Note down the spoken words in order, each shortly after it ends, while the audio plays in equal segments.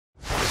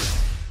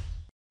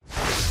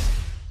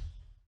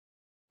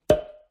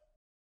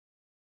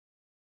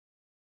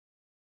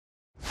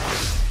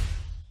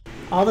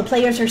All the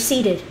players are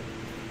seated.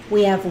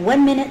 We have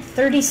 1 minute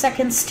 30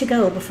 seconds to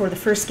go before the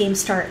first game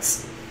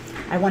starts.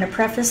 I want to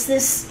preface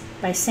this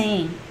by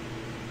saying,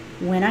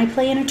 when I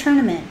play in a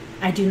tournament,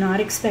 I do not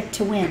expect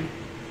to win.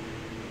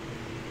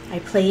 I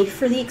play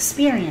for the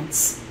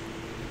experience,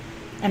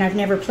 and I've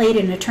never played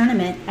in a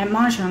tournament at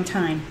Mahjong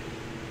Time.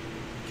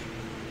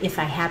 If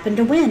I happen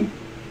to win,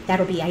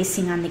 that'll be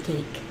icing on the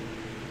cake.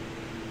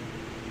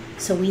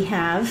 So we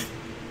have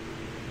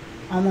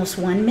almost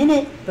 1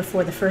 minute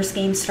before the first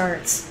game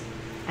starts.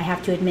 I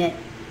have to admit,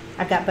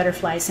 I've got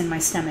butterflies in my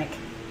stomach.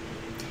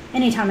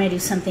 Anytime I do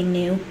something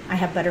new, I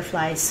have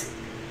butterflies.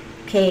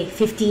 Okay,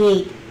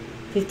 58,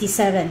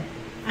 57.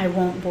 I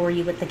won't bore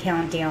you with the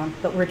countdown,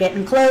 but we're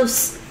getting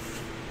close.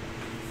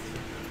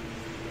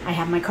 I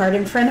have my card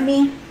in front of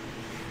me.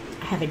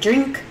 I have a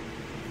drink,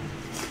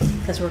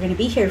 because we're going to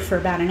be here for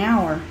about an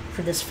hour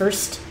for this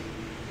first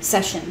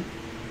session.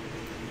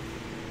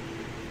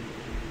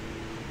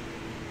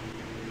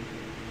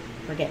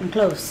 We're getting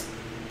close.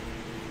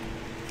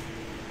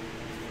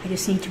 I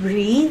just need to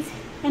breathe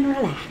and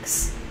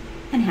relax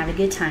and have a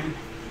good time.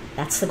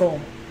 That's the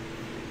goal.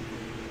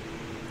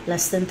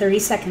 Less than 30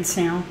 seconds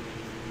now.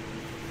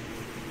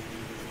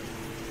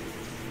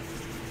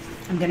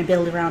 I'm going to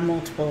build around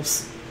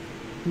multiples.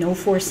 No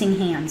forcing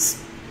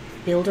hands.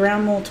 Build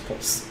around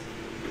multiples.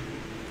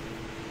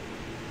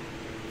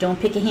 Don't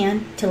pick a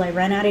hand till I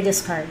run out of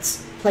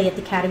discards. Play at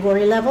the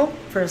category level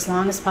for as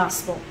long as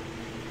possible.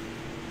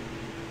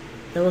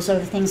 Those are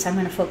the things I'm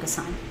going to focus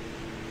on.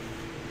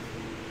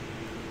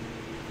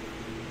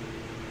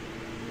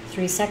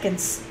 3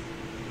 seconds.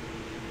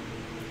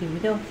 Here we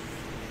go.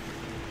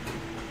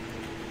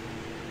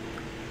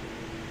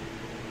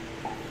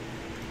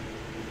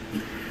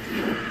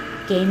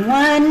 Game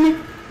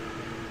 1.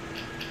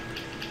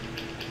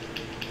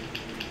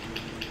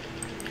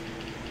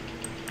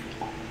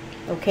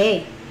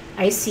 Okay,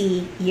 I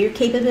see year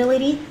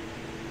capability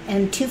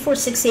and 2, 4,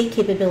 6, 8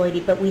 capability,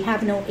 but we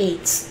have no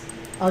 8s.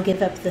 I'll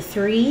give up the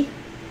 3,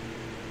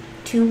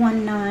 2,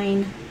 1,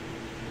 9.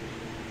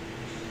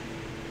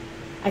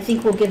 I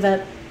think we'll give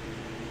up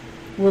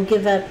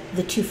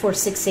the 2, 4,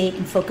 6, 8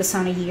 and focus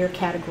on a year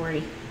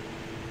category.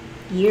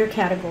 Year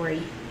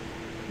category.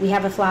 We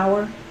have a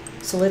flower,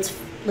 so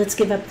let's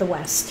give up the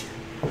West.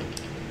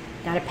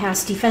 Got to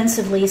pass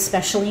defensively,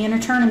 especially in a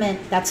tournament.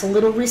 That's a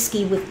little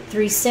risky with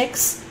 3,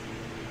 6.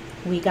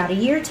 We got a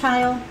year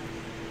tile.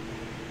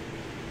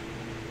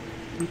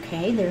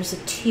 Okay, there's a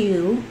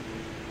 2.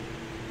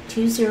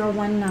 2, 0,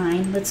 1,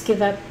 9. Let's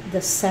give up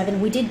the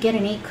 7. We did get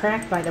an 8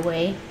 crack, by the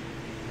way.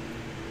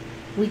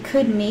 We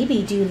could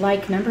maybe do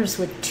like numbers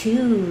with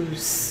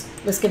 2s.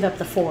 Let's give up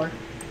the 4.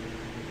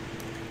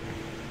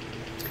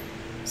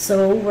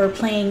 So we're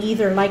playing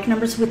either like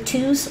numbers with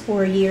 2s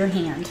or a year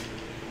hand.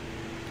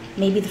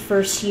 Maybe the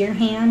first year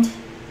hand,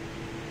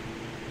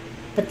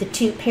 but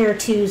the pair of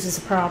 2s is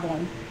a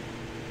problem.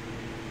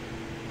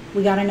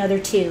 We got another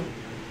 2.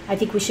 I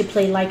think we should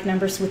play like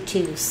numbers with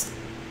 2s.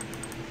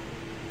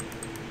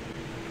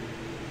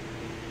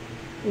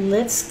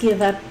 Let's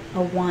give up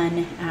a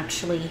 1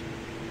 actually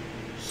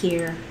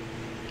here,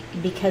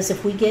 because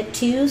if we get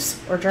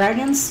 2s or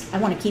dragons, I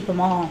want to keep them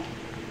all.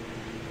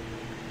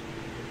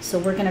 So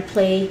we're going to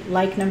play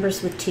like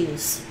numbers with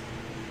 2s.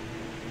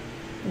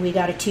 We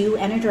got a 2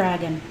 and a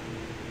dragon.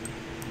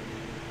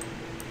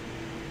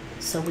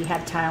 So we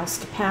have tiles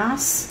to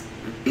pass.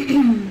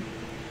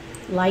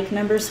 Like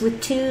numbers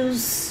with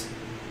 2s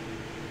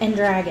and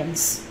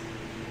dragons.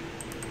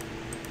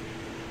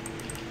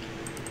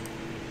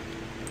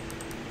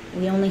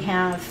 We only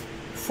have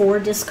 4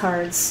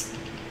 discards.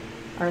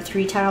 Our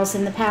 3 tiles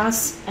in the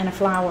pass and a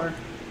flower.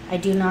 I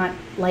do not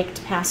like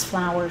to pass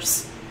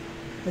flowers.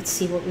 Let's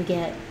see what we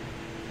get.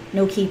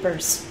 No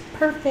keepers.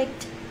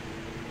 Perfect.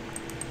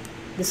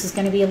 This is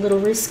going to be a little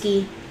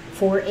risky.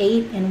 4,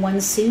 8 in 1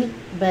 suit,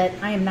 but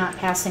I am not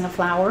passing a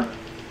flower.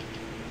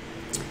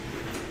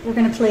 We're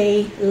going to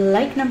play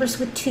like numbers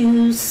with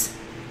 2s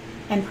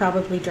and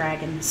probably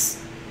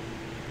dragons.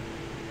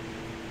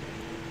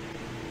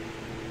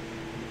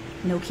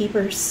 No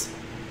keepers.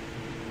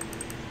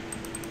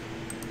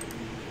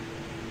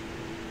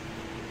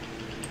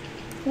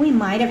 We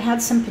might have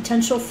had some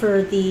potential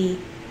for the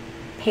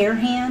pair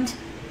hand,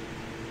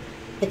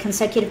 the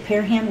consecutive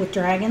pair hand with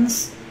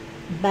dragons,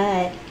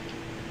 but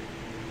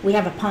we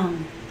have a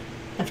pung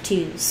of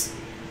 2s.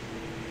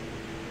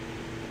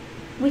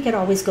 We could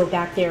always go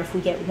back there if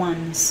we get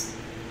 1s.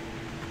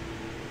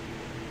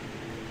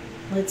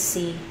 Let's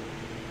see.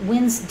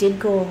 Winds did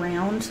go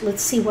around.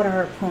 Let's see what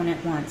our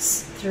opponent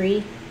wants.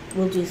 3.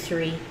 We'll do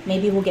 3.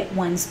 Maybe we'll get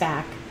 1s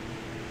back.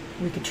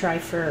 We could try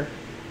for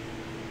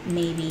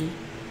maybe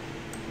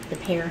the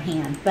pair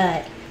hand,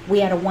 but we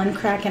had a 1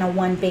 crack and a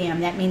 1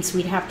 bam. That means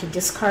we'd have to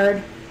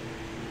discard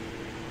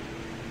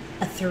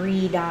a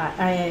 3 dot,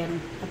 a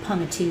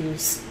pung of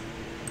 2s.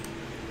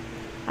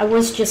 I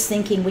was just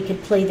thinking we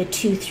could play the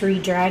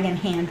 2-3 dragon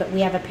hand, but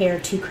we have a pair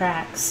of 2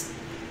 cracks.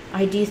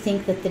 I do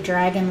think that the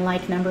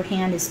dragon-like number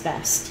hand is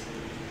best.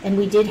 And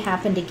we did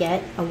happen to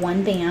get a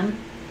 1 bam.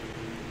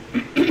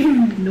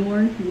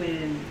 North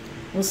wind.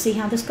 We'll see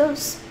how this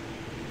goes.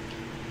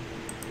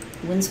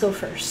 Winds go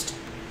first.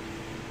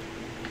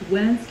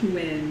 West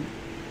wind.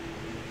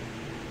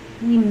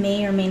 We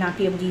may or may not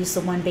be able to use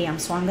the one bam,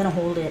 so I'm going to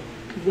hold it.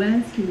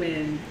 West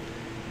wind.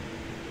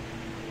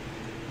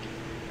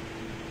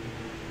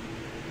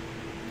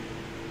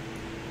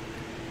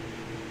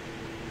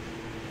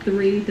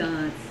 Three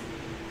dots.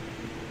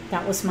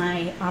 That was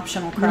my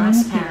optional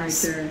cross One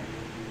pass. character.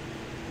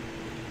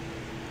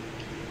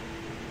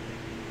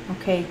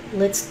 Okay,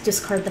 let's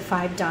discard the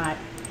 5 dot.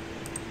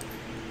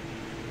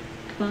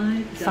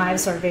 Five dots.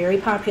 Fives are very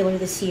popular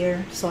this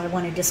year, so I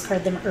want to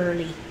discard them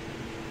early.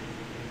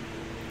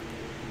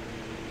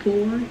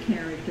 Four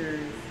characters.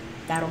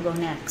 That'll go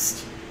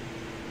next.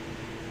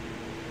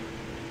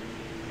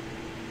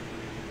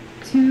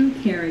 Two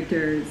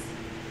characters.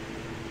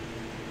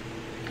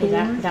 Okay,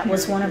 Four that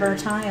was one of our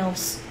characters.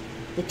 tiles.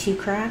 The 2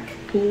 crack.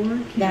 Four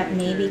characters. That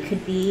maybe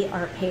could be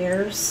our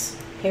pair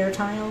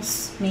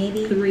tiles,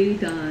 maybe. Three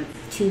dots.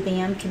 2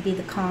 bam could be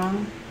the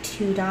Kong.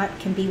 2 dot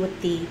can be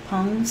with the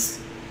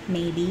pungs,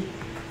 maybe.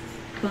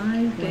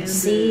 Five Let's bamboos.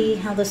 see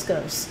how this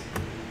goes.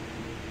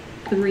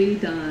 Three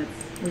dots.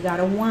 We got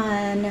a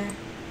 1.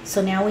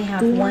 So now we have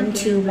Four 1,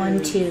 2, 1,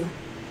 bamboos. 2.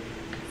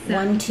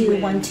 1, South 2,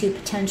 wind. 1, 2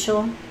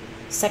 potential.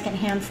 Second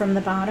hand from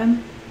the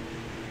bottom.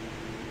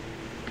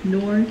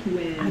 North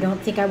wind. I don't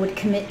think I would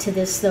commit to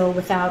this though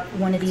without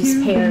one of these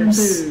Two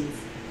pairs. bamboos.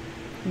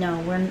 No,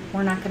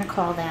 we're not going to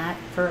call that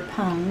for a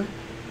pung.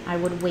 I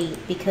would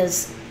wait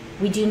because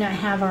we do not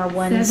have our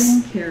ones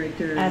Seven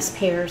characters. as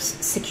pairs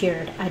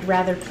secured. I'd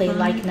rather play Five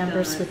like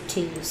numbers dots. with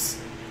 2s.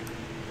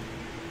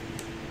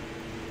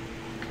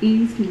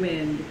 East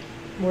wind.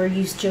 Or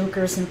use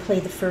jokers and play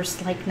the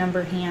first like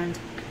number hand.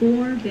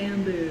 Four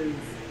bamboos.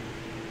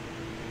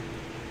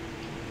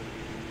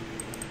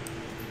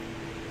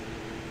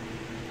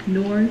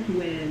 North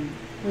wind.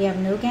 We have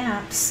no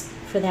gaps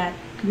for that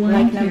One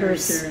like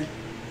numbers character.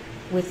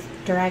 with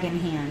dragon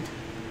hand.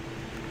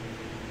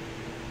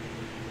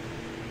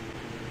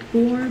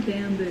 Four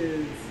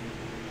bamboos.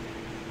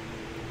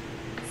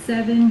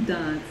 Seven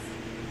dots.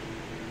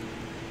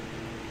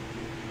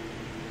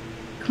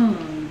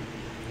 Kong.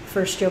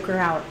 First joker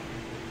out.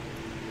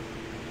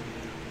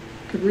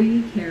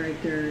 Three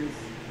characters.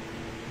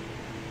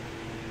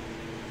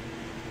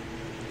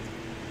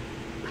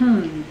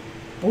 Pung.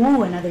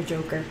 Ooh, another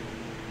joker.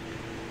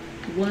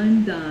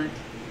 One dot.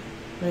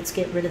 Let's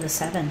get rid of the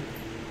 7.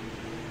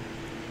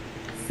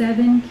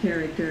 Seven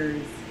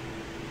characters.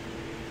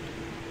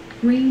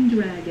 Green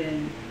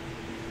dragon.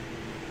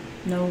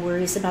 No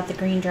worries about the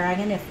green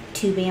dragon. If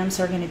 2 bams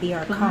are going to be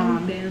our Five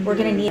Kong, we're going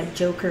to bamboos. need a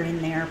joker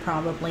in there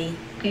probably,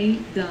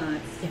 Eight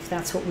dots. if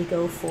that's what we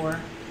go for.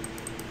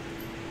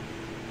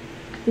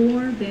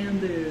 Four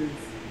bamboos.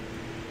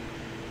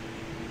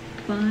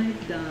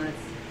 Five dots.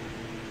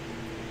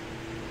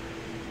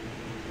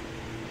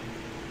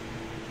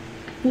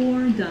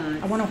 Four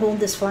dots. I want to hold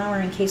this flower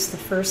in case the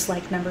first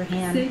like number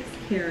hand Six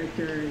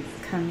characters.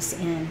 comes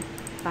in.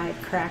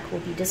 5 crack will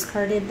be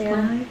discarded there.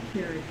 Five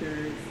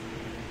characters.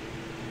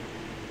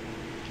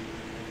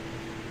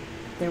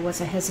 There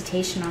was a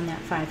hesitation on that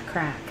 5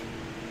 crack.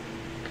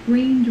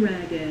 Green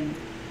dragon.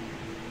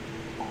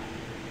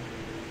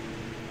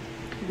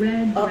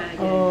 Red dragon.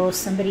 Oh,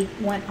 somebody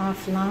went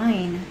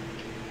offline.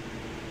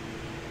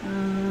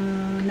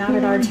 Not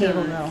at Four our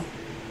table dots.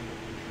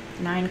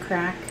 though. 9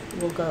 crack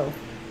will go.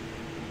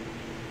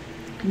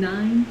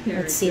 Nine characters.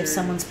 Let's see if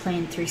someone's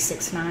playing 3,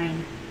 6,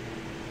 9.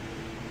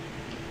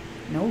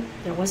 Nope,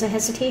 there was a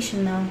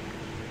hesitation though.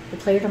 The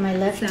player to my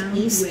left South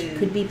east wind.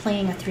 could be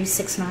playing a 3,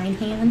 6, 9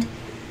 hand.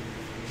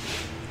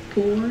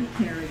 Four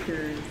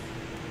characters.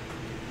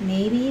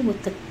 Maybe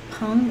with the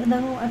pung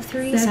though of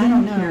 3s. I Seven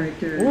don't know.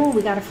 characters. Ooh,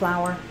 we got a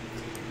flower.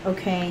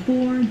 Okay.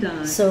 Four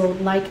dots. So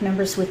like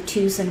numbers with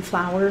 2s and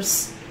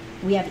flowers,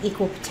 we have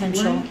equal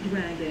potential. White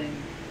dragon.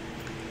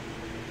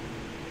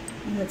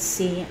 Let's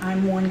see.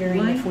 I'm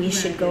wondering if we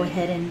should go dragon.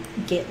 ahead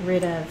and get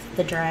rid of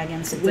the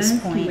dragons at West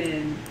this point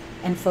wind.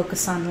 and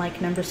focus on like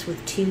numbers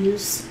with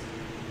 2s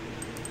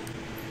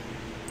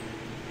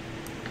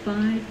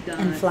Five dots.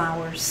 and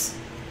flowers.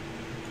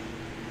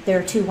 There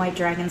are 2 white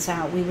dragons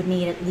out. We would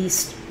need at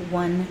least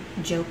 1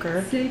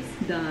 joker. Six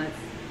dots.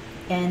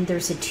 And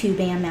there's a 2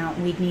 bam out.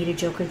 We'd need a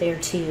joker there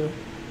too.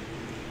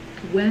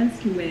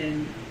 West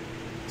wind.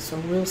 So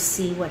we'll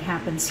see what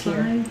happens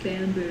here. Five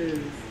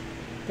bamboos.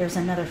 There's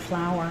another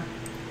flower.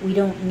 We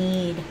don't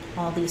need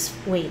all these.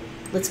 Wait,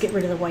 let's get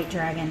rid of the white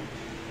dragon.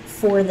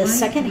 For the White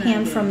second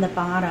hand dragon. from the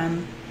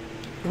bottom,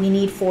 we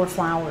need 4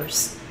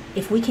 flowers.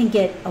 If we can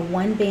get a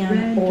 1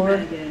 bam Red or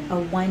dragon. a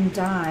 1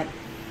 dot,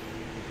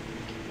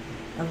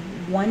 a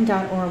 1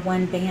 dot or a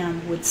 1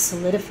 bam would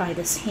solidify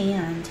this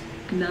hand.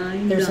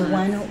 Nine There's dots.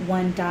 a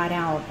 1 dot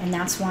out, and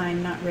that's why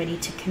I'm not ready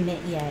to commit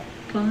yet.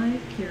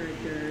 Five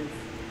characters.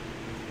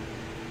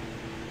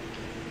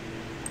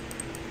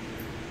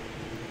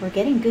 We're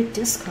getting good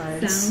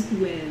discards. South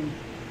wind.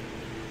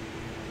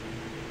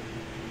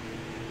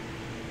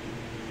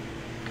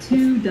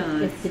 Two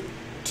dots. If the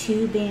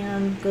 2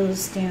 bam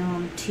goes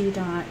down, 2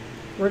 dot,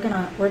 we're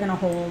gonna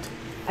hold.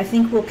 I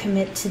think we'll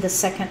commit to the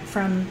second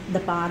from the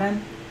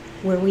bottom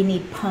where we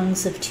need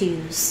pungs of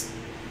 2s.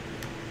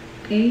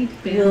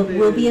 8 bamboos.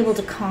 We'll be able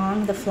to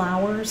Kong the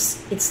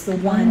flowers. It's the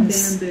 1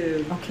 ones.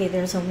 bamboo. Okay,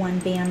 there's a 1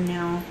 bam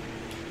now.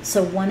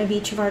 So 1 of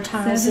each of our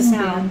tiles 7 is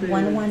out. bamboos.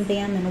 1 1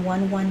 bam and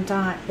 1 1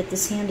 dot, but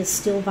this hand is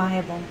still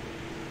viable.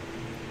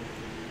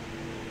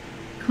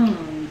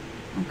 Kong.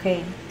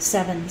 Okay,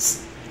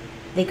 7s.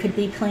 They could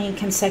be playing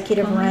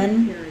consecutive 5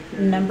 run, characters.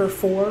 number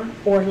 4,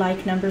 or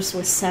like numbers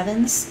with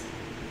 7s.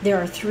 There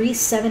are 3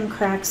 7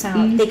 cracks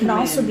out. East They could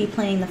also wind. be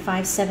playing the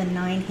 5 7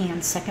 9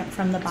 hand, second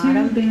from the 2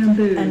 bottom,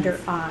 bamboos. under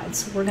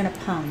odds. We're gonna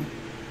pung.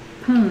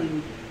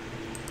 Pung.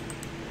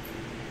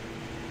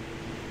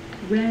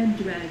 Red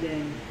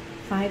dragon.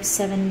 5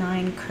 7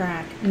 9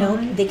 crack. Nope,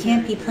 5 they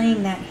can't be characters.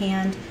 playing that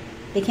hand.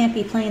 They can't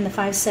be playing the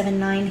 5 7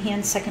 9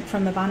 hand, second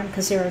from the bottom,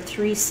 because there are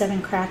 3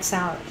 7 cracks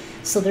out.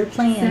 So they're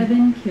playing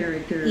 7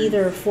 characters.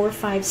 either 4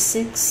 5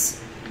 6.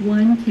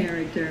 1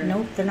 character.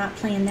 Nope, they're not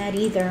playing that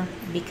either,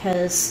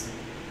 because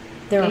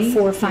there are 8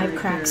 4 or 5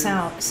 cracks characters.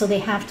 out. So they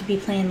have to be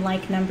playing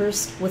like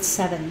numbers with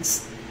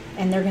 7s.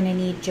 And they're going to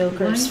need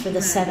jokers White for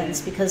the dragon.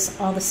 7s because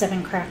all the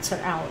 7 cracks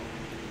are out.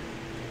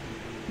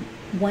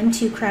 1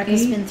 2 crack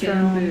has 8 been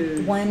thrown.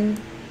 bamboos.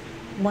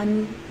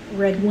 One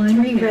red, 1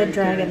 3 red character.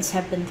 dragons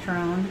have been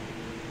thrown.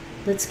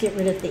 Let's get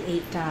rid of the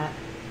 8 dot.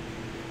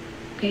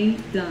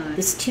 8 dots.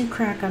 This 2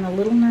 crack I'm a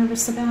little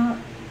nervous about.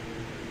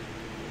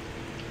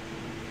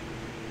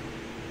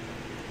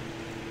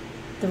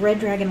 The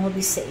red dragon will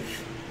be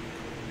safe.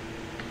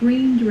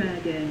 Green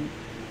dragon.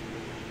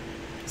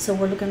 So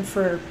we're looking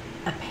for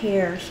a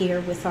pair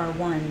here with our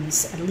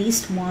 1s, at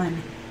least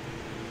 1.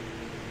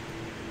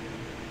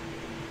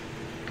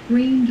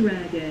 Green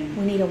dragon.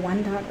 We need a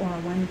 1 dot or a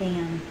 1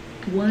 bam.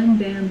 1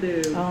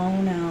 bamboo.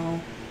 Oh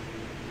no.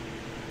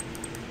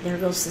 There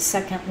goes the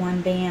second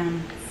 1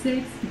 bam.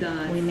 6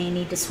 dots. We may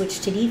need to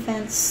switch to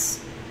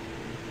defense.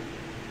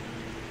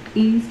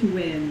 East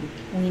wind.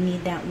 We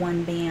need that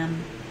 1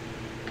 bam.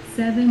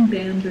 7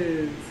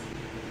 bamboos.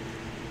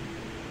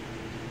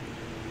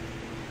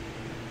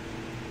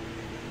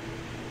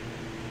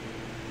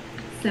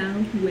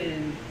 South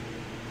wind.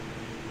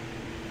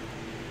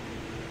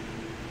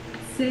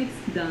 6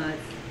 dots.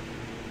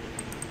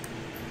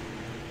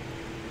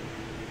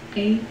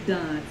 8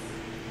 dots.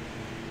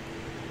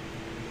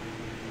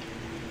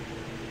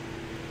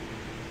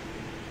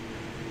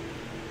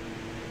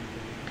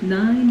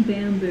 Nine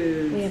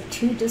bamboos. We have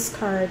 2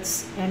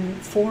 discards and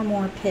 4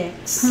 more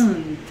picks.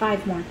 Pung.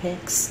 5 more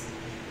picks.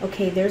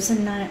 Okay, there's a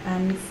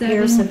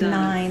pairs of dots.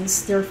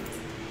 9s. There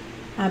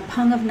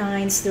pung of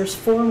 9s. There's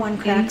 4 1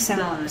 cracks 8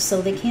 out, dots.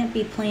 so they can't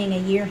be playing a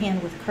year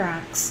hand with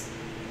cracks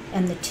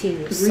and the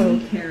 2. 3 So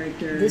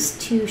characters. this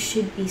 2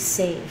 should be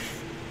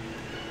safe.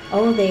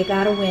 Oh, they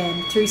got a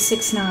win. 3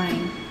 6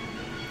 9.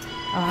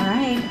 All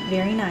right,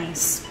 very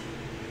nice.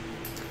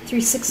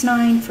 3 6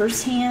 9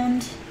 first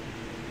hand.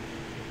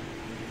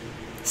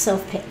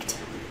 Self-picked.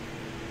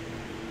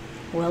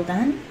 Well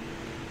done.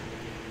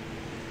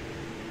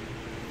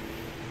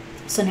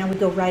 So now we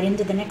go right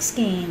into the next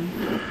game.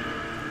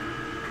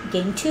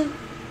 Game 2.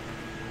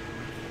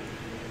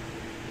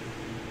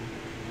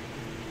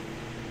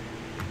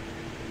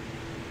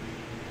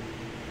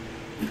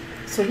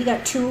 So we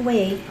got 2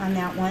 away on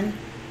that one.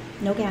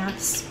 No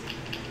gaps.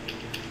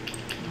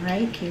 All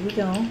right, here we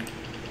go.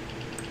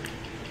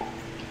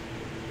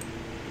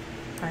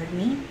 Pardon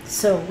me.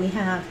 So we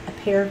have a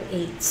pair of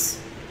 8s.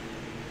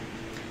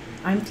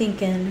 I'm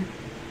thinking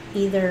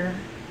either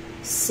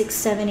 6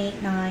 7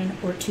 8 9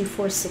 or 2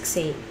 4 6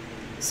 8.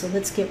 So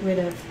let's get rid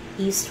of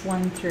East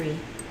 1 3.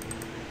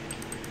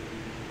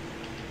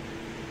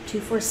 2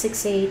 4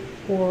 6 8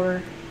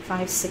 or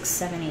 5 6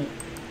 7 8.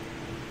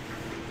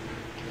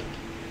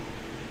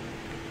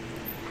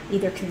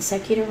 Either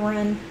consecutive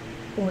run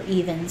or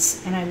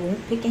evens, and I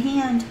won't pick a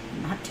hand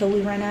not till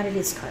we run out of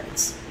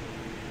discards.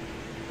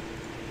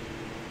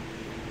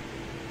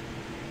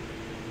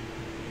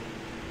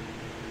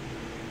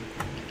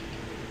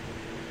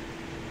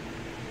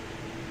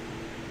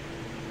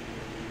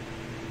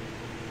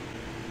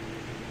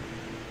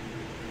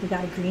 We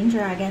got a green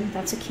dragon.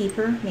 That's a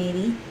keeper,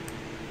 maybe.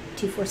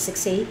 2 4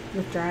 6 8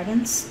 with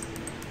dragons.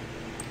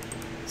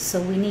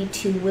 So we need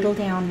to whittle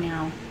down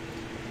now.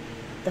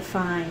 The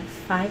 5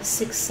 5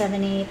 6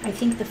 7 8. I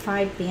think the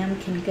 5 bam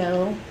can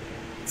go.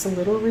 It's a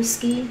little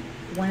risky.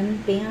 1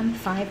 bam,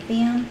 5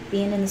 bam,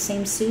 being in the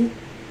same suit.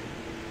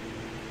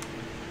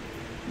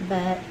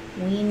 But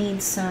we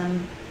need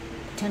some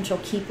potential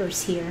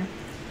keepers here.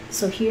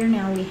 So here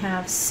now we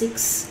have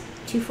 6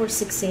 2 4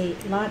 6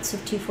 8. Lots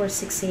of 2 4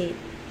 6 8.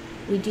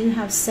 We do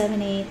have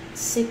 7 8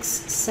 6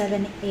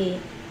 7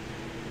 8.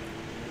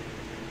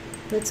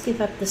 Let's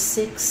give up the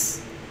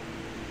 6,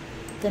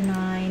 the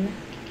 9,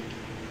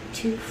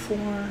 2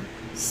 4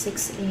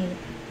 6 8,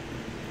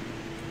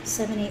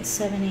 7 8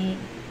 7 8.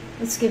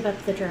 Let's give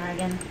up the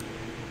dragon.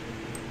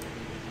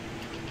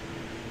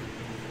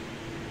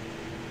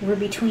 We're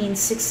between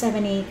 6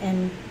 7 8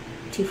 and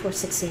 2 4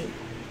 6 8.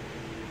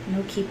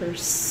 No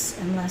keepers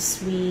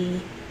unless we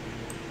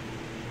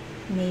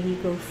maybe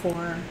go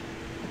for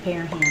a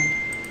pair hand.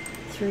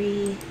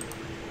 3.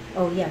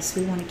 Oh yes,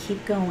 we want to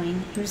keep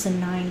going. Here's a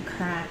 9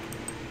 crack.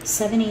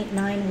 7, 8,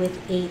 9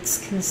 with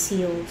 8s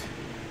concealed.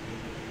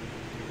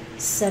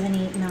 7,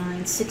 8,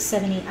 9, 6,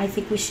 7, 8. I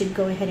think we should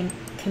go ahead and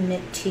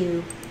commit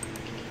to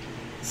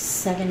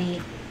 7,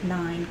 8,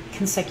 9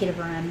 consecutive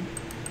run.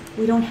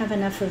 We don't have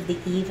enough of the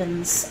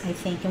evens, I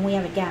think, and we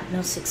have a gap,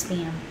 no 6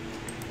 bam.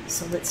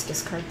 So let's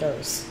discard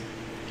those.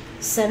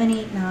 7,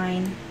 8,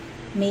 9,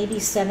 maybe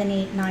 7,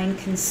 8, 9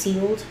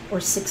 concealed, or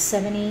 6,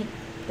 7, 8.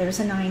 There's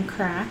a 9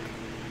 crack.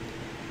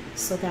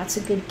 So that's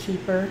a good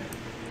keeper.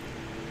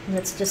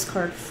 Let's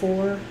discard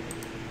 4.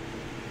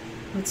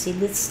 Let's see,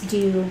 let's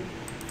do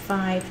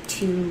 5,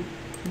 2,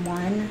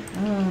 1.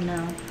 Oh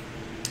no.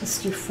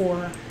 Let's do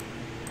 4,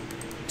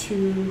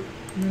 2.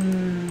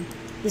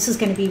 This is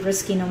going to be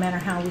risky no matter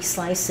how we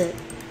slice it.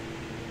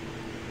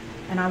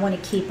 And I want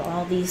to keep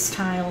all these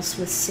tiles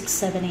with 6,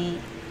 7, 8.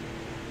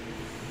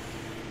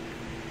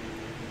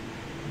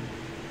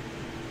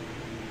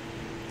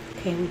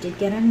 Okay, we did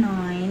get a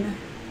 9.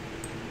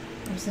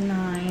 There's a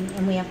 9,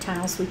 and we have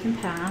tiles we can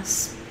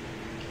pass.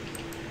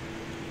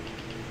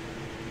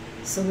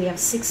 So we have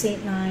 6,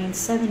 8, 9,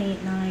 7,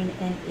 8, 9,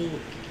 and 8.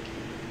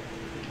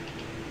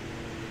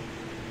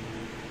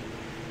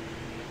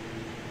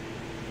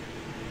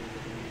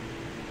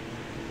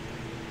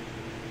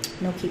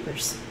 No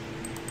keepers.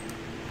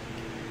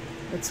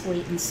 Let's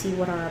wait and see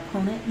what our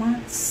opponent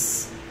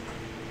wants.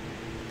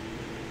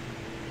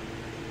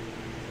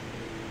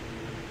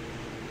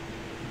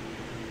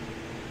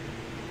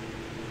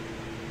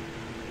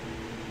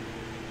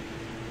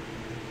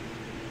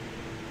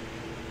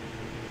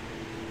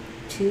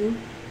 Two.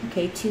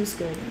 Okay, 2's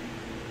good.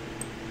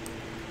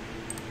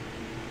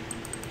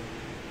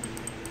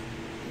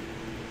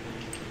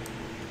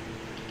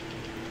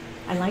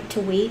 I like to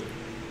wait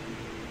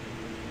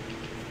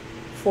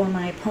for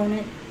my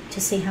opponent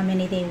to say how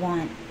many they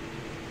want,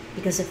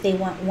 because if they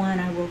want 1,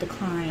 I will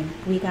decline.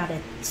 We got a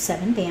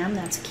 7 bam,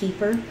 that's a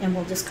keeper, and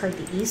we'll discard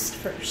the east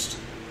first.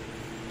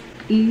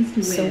 East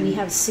win. So we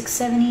have 6,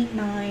 7, 8,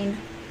 9.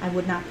 I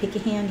would not pick a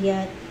hand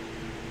yet.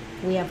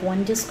 We have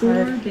 1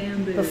 discard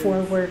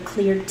before we're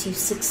cleared to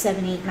 6,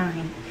 7, 8,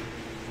 9.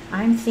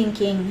 I'm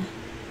thinking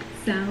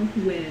South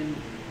wind.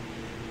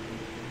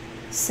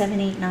 7,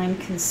 8, 9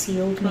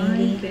 concealed 5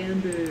 maybe.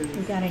 bamboos.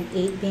 We got an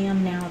 8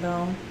 bam now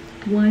though.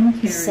 1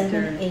 character.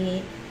 7,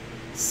 8,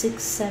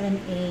 6,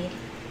 7, 8.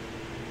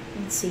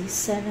 Let's see,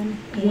 7,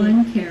 8.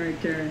 1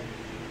 character.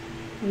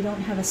 We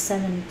don't have a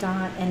 7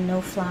 dot and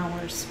no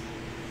flowers.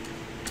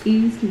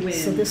 East wind.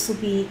 So this will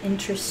be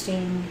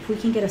interesting. If we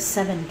can get a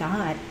 7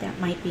 dot, that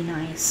might be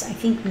nice. I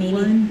think maybe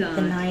 1 dot.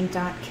 the 9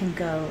 dot can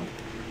go.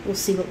 We'll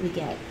see what we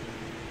get.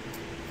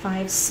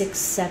 5, 6,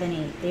 7,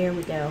 8. There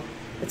we go.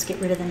 Let's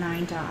get rid of the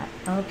 9 dot.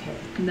 Okay.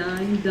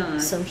 9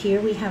 dots. So here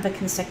we have a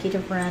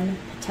consecutive run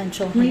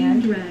potential Green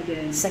hand.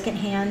 dragon. Second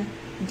hand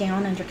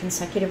down under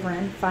consecutive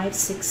run. 5,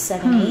 6,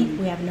 7, 8.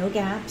 We have no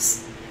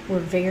gaps. We're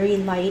very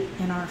light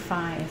in our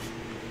 5.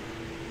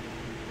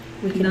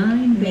 We can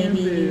 9 maybe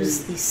bamboos.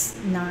 use these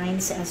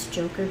 9s as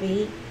joker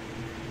bait.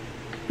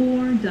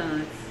 4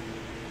 dots.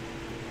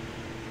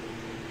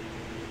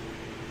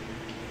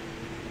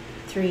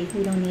 3.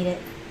 We don't need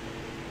it.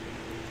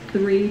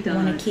 3 I dots.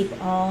 want to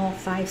keep all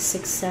 5,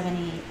 6, 7,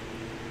 8.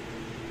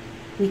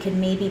 We could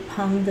maybe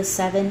pung the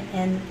 7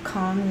 and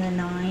Kong the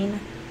 9.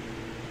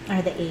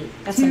 Or the 8.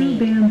 That's 2 an 8.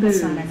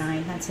 bamboos. That's not a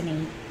 9. That's an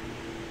 8.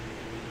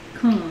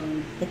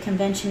 Kong. The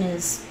convention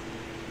is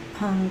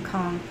pung,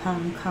 Kong,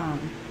 pung, Kong.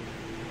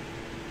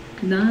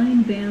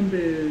 9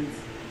 bamboos.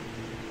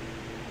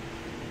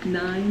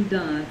 9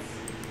 dots.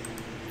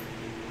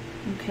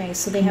 Okay,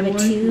 so they have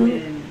North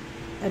wind.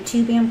 a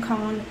 2 bam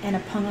Kong and a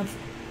pung of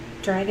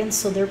dragons,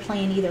 so they're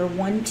playing either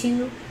 1,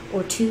 2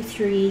 or 2,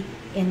 3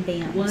 in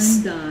bams.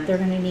 1 dot. They're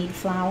going to need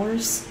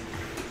flowers.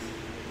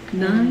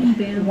 9 and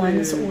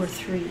bamboos. 1s or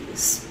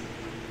 3s.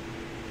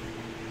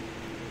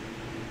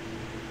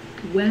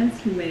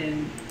 West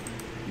wind.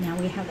 Now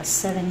we have a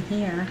 7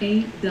 here.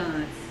 8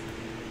 dots.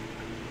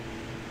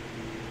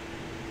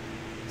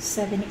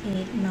 7,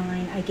 8,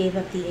 9. I gave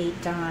up the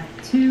 8 dot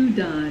 2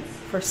 dots.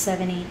 for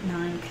 7, 8,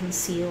 9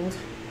 concealed.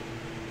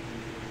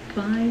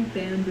 5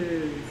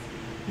 bamboos.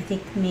 I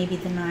think maybe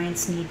the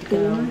 9s need to 4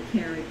 go.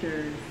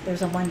 characters.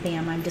 There's a 1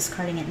 bam. I'm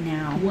discarding it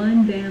now.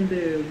 1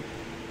 bamboo.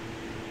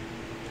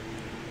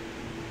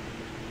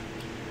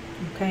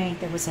 Okay,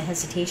 there was a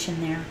hesitation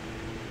there.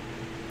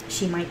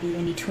 She might be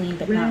in between,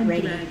 but Red not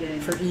ready dragon.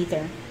 for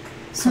either.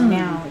 So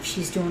now, if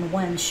she's doing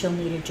 1, she'll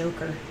need a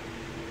joker.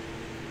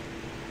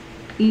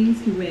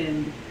 East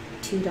wind.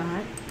 2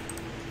 dot.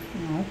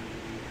 No.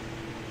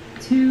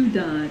 2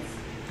 dots.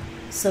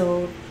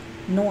 So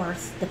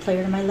north, the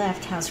player to my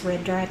left has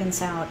red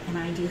dragons out, and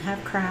I do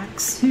have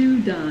cracks.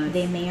 2 dots.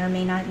 They may or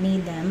may not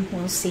need them.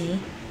 We'll see.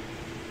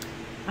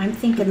 I'm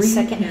thinking 3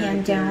 second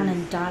hand down characters.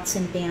 and dots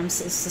and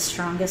bams is the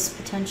strongest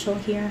potential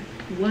here.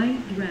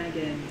 White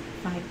dragon.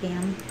 5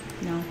 bam.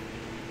 No.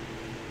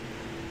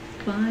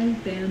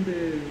 5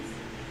 bamboos.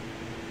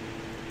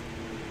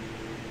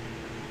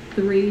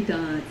 3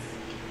 dots.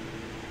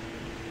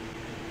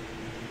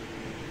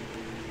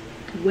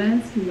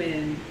 West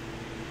wind.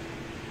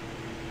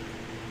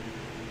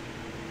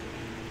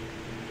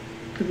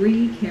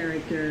 3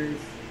 characters.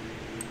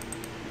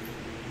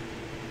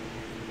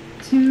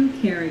 2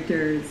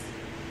 characters.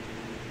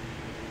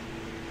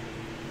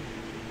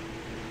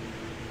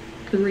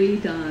 3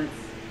 dots.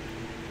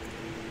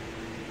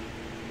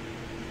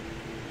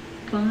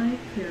 5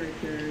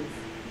 characters.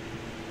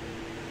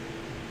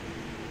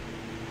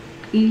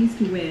 East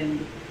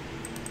wind.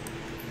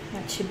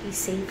 That should be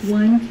safe.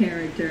 1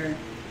 character.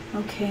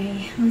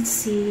 Okay, let's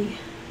see.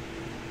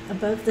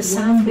 Above the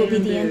south will be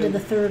the end of the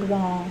third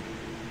wall.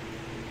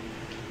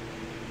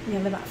 We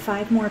have about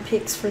 5 more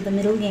picks for the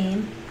middle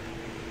game.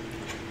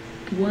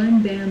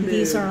 1 bamboo.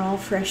 These are all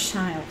fresh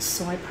tiles,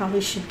 so I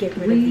probably should get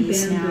rid of 3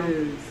 these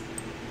bamboos.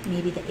 now.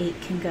 Maybe the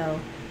 8 can go.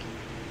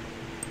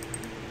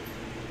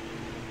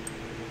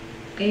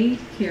 8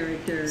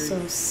 characters.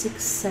 So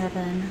 6,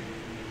 7,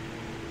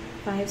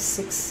 5,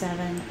 6,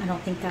 7. I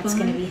don't think that's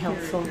going to be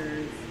helpful.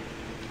 Characters.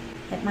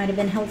 It might have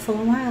been helpful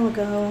a while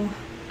ago.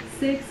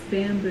 6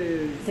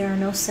 bamboos. There are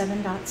no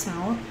 7 dots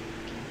out.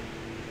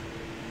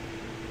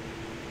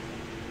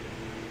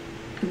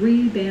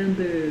 3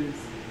 bamboos.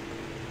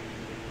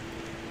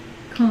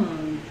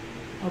 Kong.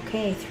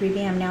 Okay, 3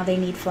 bam. Now they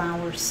need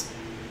flowers.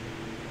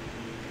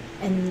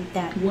 And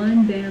that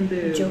 1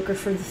 bamboo. joker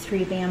for the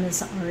 3 bam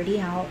is already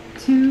out.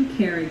 2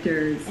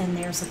 characters. And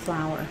there's a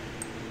flower.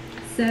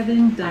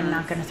 7 dots. I'm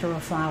not going to throw a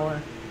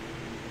flower.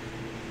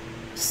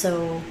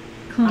 So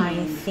Kong.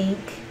 I think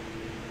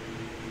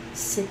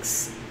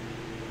 6,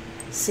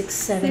 7,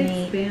 6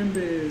 8.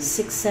 bamboos.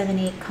 6, 7,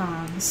 8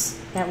 Kongs.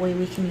 That way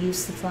we can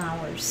use the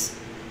flowers.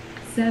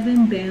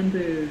 7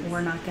 bamboos.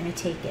 We're not going to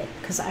take it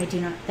because I do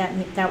not.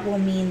 That will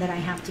mean that I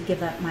have to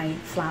give up my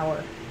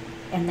flower,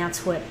 and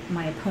that's what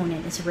my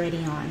opponent is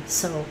ready on.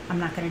 So I'm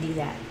not going to do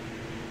that.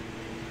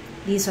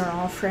 These are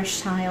all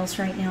fresh tiles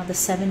right now. The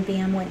 7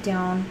 bam went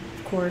down,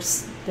 of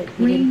course, but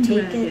we Green didn't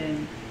take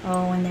dragon. it.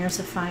 Oh, and there's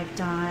a 5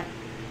 dot.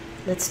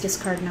 Let's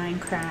discard 9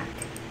 crack.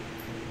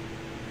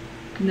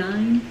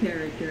 9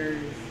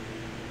 characters.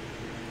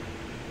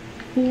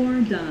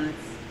 4 dots.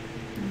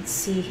 Let's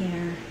see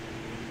here.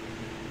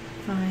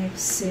 5,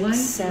 6, White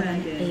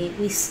 7, dragon. 8.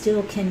 We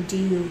still can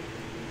do.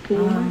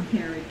 4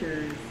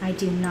 characters. I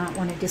do not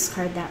want to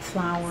discard that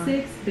flower.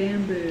 6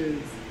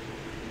 bamboos.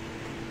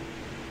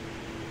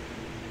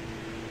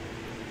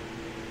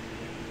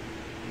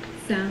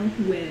 South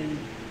wind.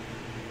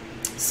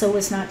 So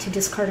as not to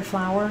discard a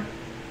flower,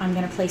 I'm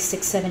going to play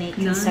 6, 7, 8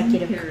 9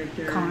 consecutive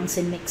characters. Kongs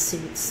in mixed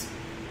suits.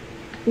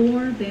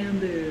 4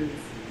 bamboos.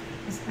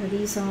 Are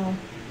these all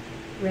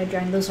red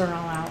dragon? Those are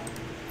all out.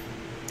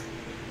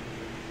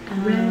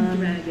 Red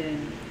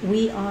dragon.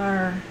 We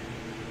are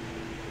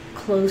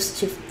close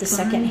to the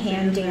second 5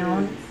 hand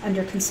down bamboos.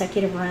 under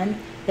consecutive run,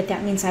 but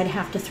that means I'd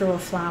have to throw a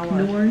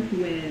flower. North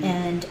wind.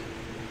 And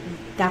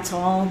that's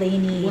all they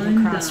need 1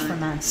 across dot.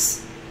 from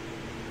us.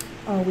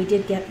 Oh, we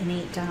did get an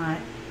 8 dot.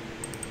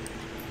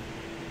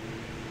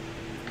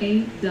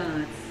 8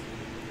 dots.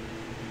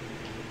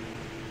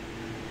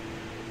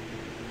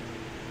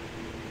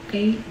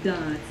 8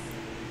 dots.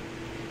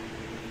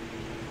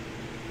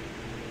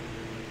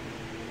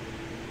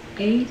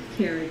 8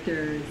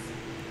 characters.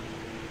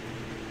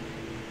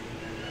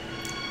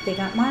 They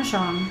got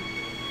Mahjong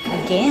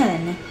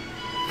again.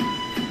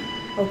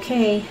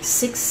 Okay,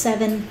 6,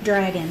 7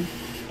 dragon,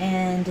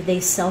 and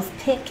they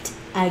self-picked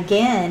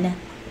again.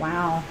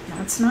 Wow,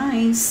 that's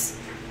nice.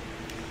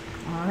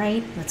 All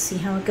right, let's see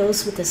how it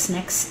goes with this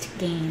next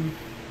game.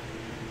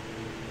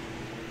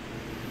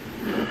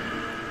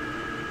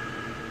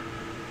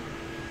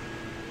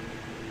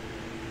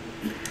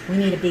 We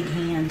need a big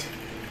hand.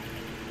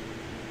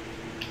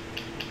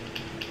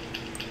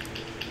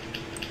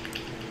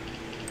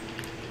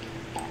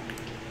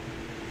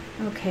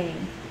 Okay,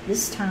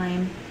 this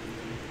time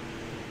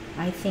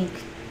I think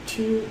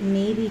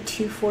maybe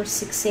 2, 4,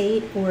 6,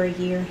 8 or a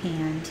year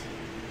hand.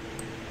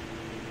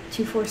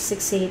 2, 4,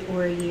 6, 8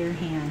 or a year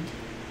hand.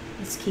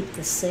 Let's keep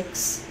the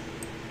 6,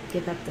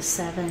 give up the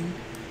 7.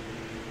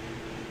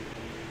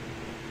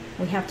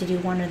 We have to do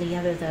one or the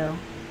other though.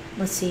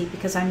 Let's see,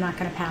 because I'm not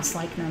going to pass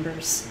like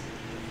numbers.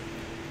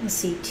 Let's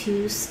see,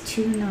 2,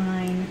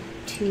 9,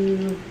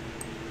 2.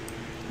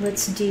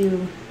 Let's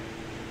do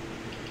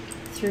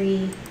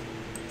 3,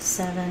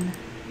 7,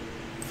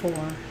 4.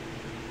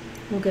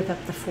 We'll give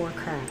up the 4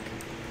 crack.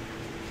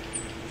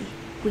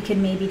 We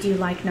can maybe do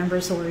like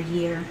numbers or a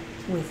year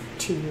with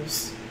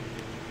 2s.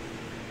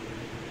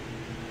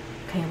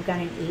 Okay, we got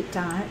an 8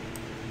 dot.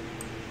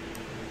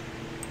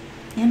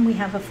 And we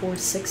have a 4,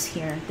 6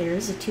 here. There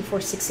is a 2,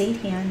 4, 6, 8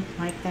 hand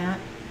like that.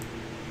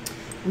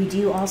 We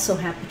do also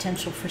have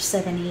potential for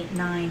 7, 8,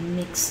 9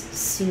 mixed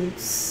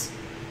suits.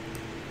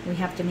 We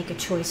have to make a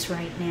choice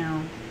right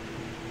now.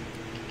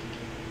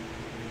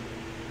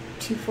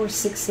 2, 4,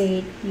 6,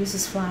 8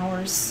 uses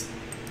flowers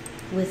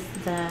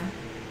with the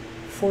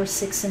 4,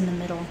 6 in the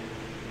middle.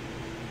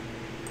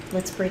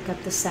 Let's break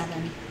up the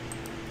 7.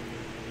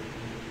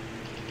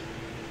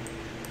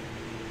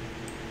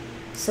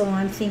 So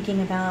I'm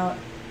thinking about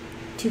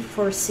 2,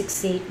 4,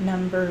 6, 8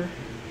 number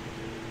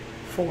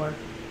 4.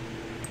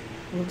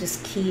 We'll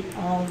just keep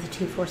all the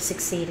 2, 4,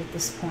 6, 8 at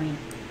this point.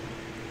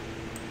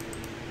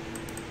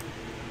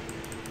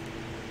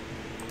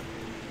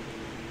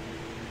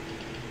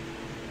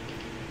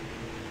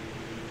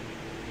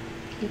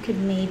 You could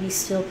maybe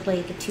still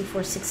play the 2,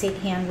 4, 6, 8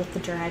 hand with the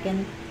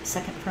dragon,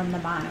 second from the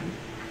bottom.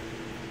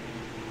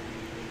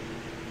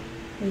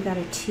 We got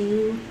a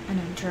 2 and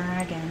a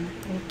dragon.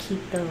 We'll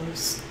keep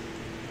those.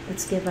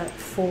 Let's give up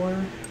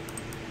 4.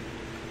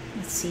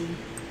 Let's see.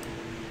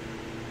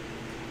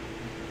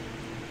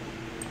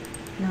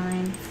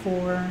 9,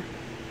 4.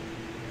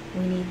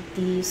 We need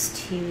these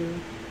 2.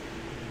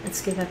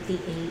 Let's give up the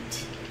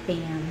 8.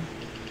 Bam.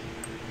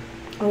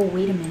 Oh,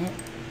 wait a minute.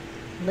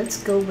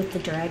 Let's go with the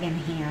dragon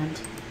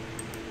hand.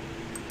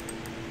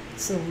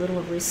 It's a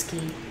little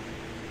risky.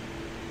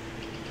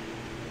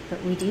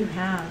 But we do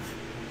have...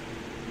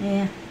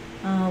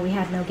 oh, we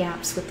had no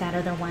gaps with that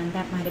other one.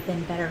 That might have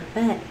been better.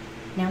 But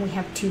now we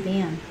have 2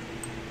 bam.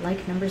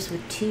 Like numbers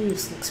with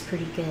 2s looks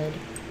pretty good.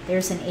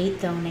 There's an 8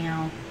 though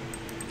now.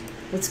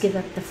 Let's give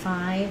up the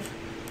 5,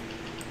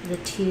 the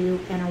 2,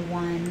 and a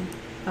 1.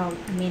 Oh,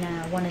 I mean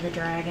one of the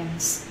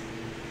dragons.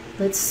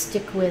 Let's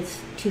stick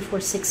with 2, 4,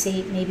 6,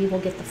 8. Maybe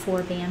we'll get the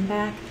 4 bam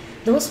back.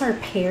 Those are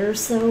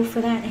pairs though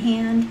for that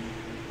hand.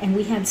 And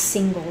we had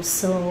singles,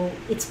 so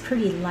it's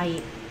pretty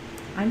light.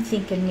 I'm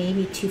thinking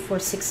maybe 2, 4,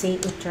 6,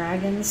 8 with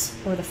dragons,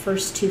 or the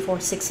first 2, 4,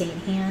 6, 8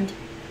 hand.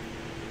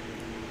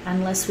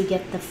 Unless we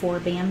get the 4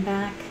 bam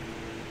back.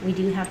 We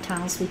do have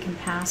tiles we can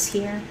pass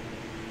here.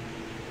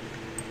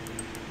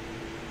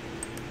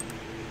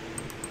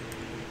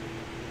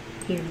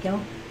 Here we go.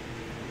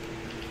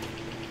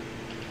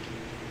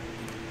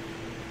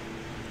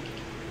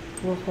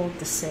 We'll hold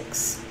the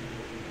 6.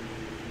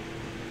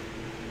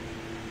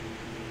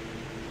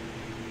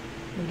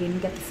 We didn't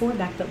get the 4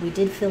 back, but we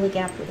did fill a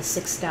gap with a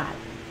 6 dot.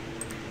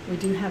 We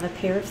do have a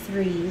pair of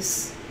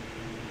 3s.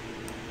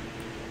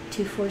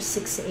 2, 4,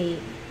 6, 8.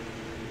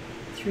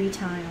 3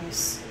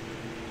 tiles.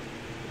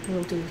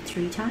 We'll do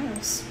 3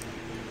 tiles.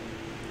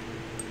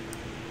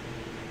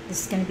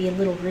 This is going to be a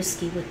little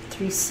risky with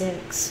 3,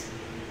 6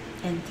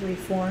 and 3,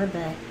 4,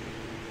 but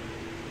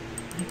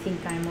I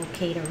think I'm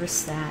okay to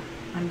risk that.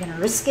 I'm going to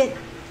risk it.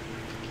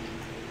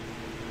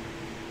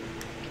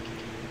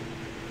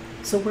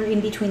 So we're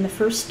in between the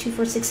first 2,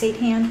 4, 6, 8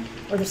 hand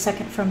or the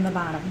second from the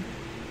bottom.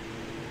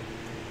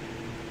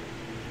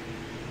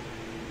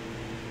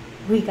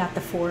 We got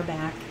the 4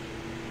 back.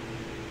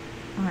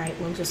 All right,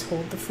 we'll just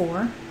hold the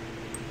 4.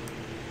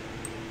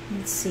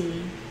 Let's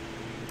see.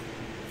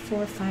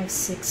 4, 5,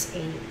 6,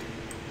 8.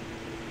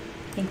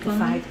 I think the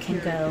 5 can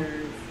go.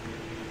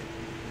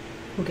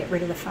 We'll get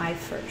rid of the 5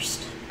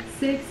 first.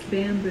 6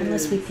 bamboos.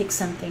 Unless we pick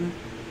something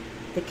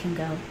that can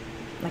go,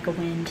 like a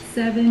wind.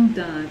 7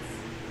 dots.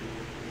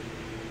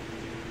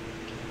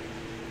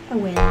 A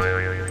wind.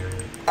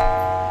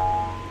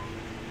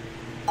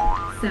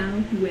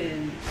 South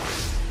wind.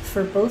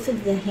 For both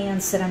of the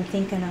hands that I'm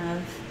thinking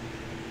of,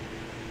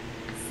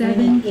 7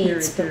 we need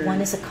 8s, but characters.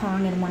 one is a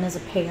Kong and one is a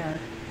pair.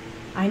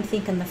 I'm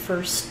thinking the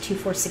first 2,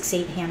 4, 6,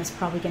 8 hand is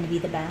probably going to be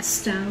the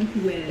best. South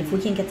wind. If we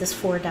can get this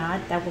 4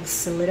 dot, that will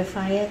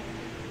solidify it.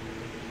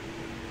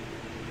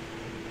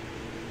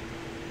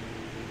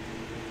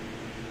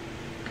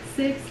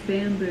 Six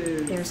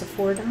bamboos. There's a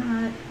 4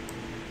 dot.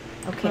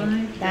 Okay,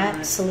 5 that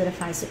dots.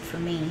 solidifies it for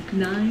me.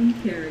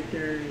 9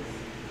 characters.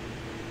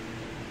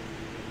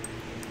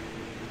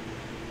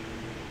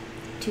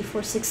 2,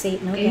 4, 6,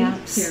 8, no 8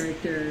 gaps.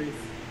 characters.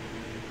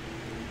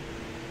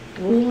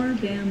 Ooh, 4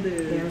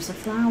 bamboos. there's a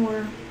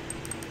flower.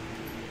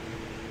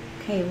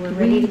 Okay, we're 3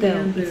 ready to go.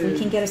 If we bamboos.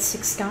 can get a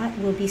 6 dot,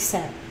 we'll be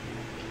set.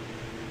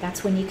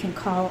 That's when you can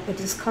call a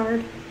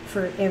discard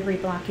for every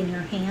block in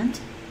your hand.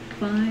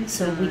 5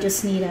 So dots. we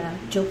just need a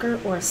joker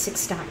or a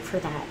 6 dot for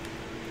that.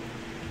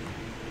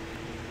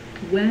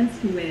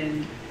 West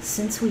wind.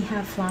 Since we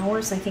have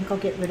flowers, I think I'll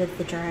get rid of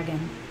the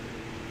dragon.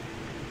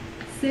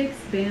 6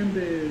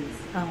 bamboos.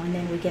 Oh, and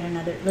then we get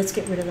another. Let's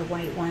get rid of the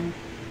white one.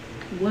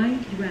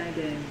 White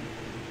dragon.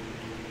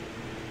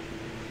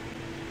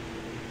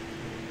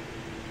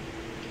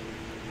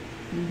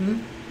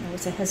 There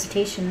was a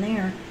hesitation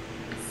there.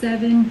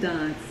 7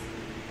 dots.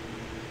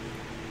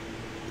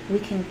 We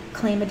can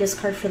claim a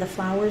discard for the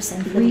flowers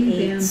and for 3 the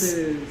 8s.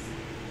 bamboos.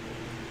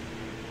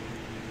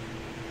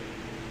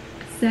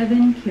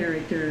 7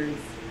 characters.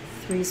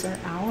 3s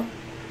are out.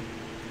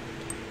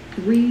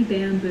 3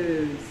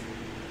 bamboos.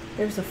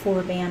 There's a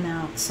 4 bam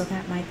out, so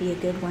that might be a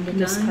good one to 9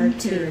 discard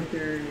too.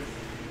 characters.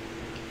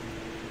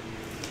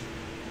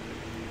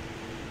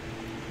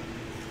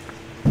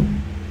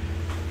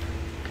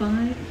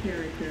 Five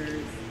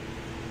characters.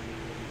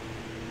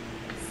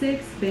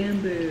 6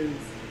 bamboos.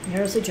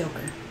 There's a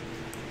joker.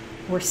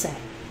 We're set.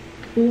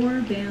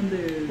 4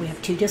 bamboos. We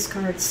have 2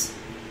 discards.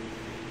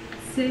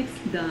 6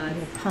 dots.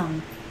 We'll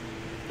pung.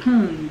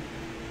 Pung.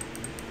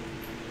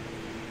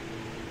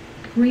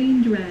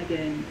 Green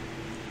dragon.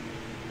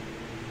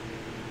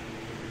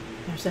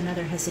 There's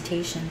another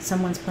hesitation.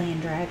 Someone's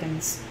playing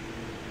dragons.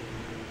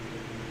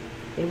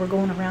 They were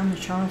going around the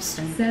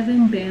Charleston.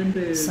 7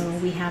 bamboos. So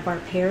we have our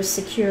pairs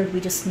secured.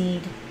 We just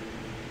need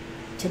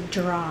to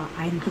draw.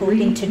 I'm 3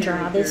 hoping to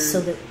draw this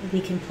so characters. that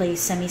we can play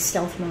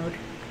semi-stealth mode.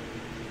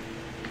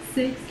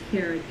 6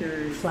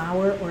 characters.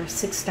 Flower or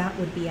 6 dot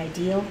would be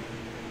ideal.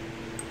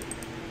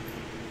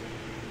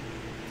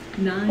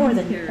 9 Or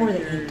the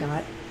characters. 8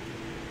 dot.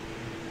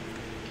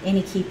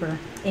 Any keeper.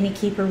 Any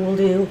keeper will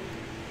do.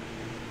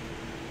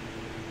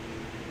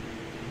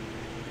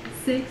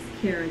 6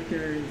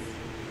 characters.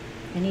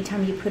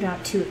 Anytime you put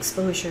out 2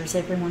 exposures,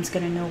 everyone's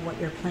going to know what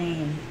you're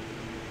playing.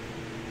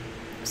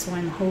 So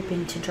I'm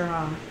hoping to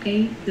draw.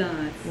 8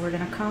 dots. We're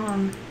going to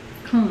Kong.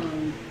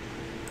 Kong.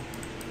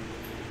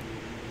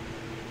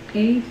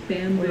 8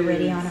 bamboos. We're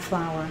ready on a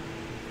flower.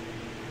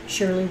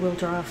 Surely we'll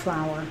draw a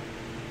flower.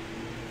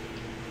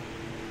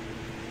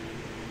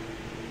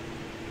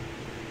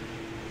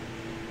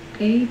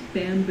 Eight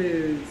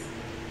bamboos.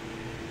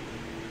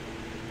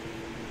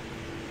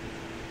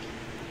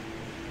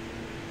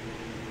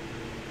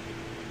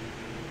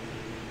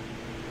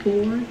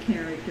 Four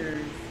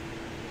characters.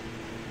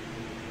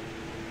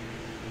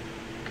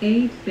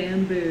 8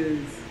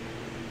 bamboos.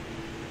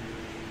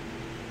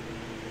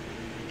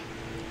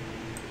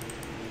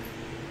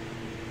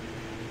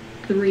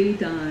 Three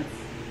dots.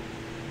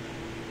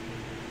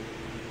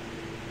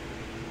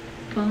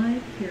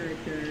 5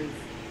 characters.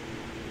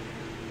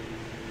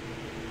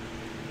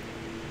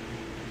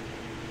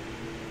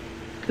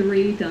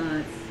 3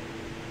 dots.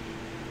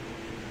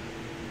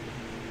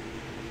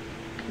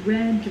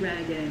 Red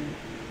dragon.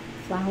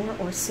 Flower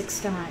or 6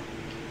 dot.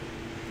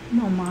 Come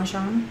on,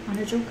 Mahjong on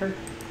a joker.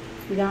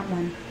 We got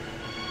one.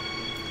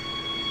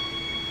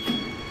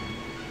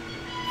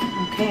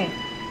 Okay.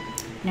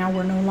 Now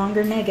we're no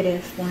longer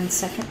negative. We're in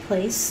second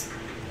place.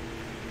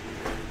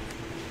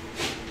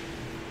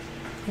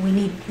 We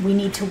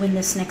need to win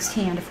this next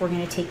hand if we're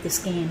going to take this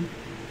game.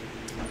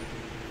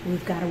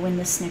 We've got to win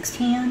this next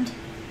hand.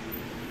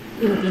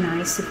 It would be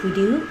nice if we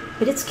do,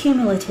 but it's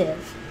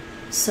cumulative.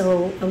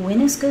 So a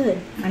win is good.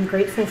 I'm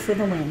grateful for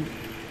the win.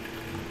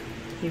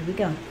 Here we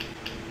go.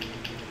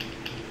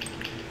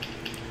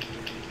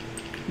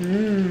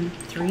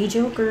 3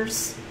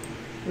 jokers.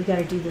 We got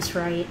to do this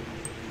right.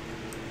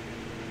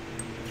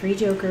 3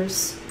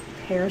 jokers,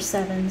 pair of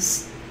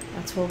 7s.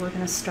 That's where we're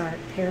going to start.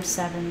 Pair of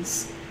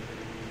 7s.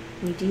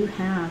 We do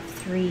have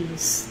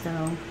 3s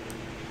though.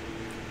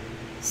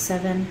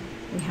 7.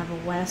 We have a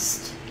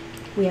west.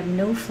 We have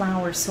no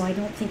flowers, so I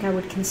don't think I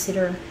would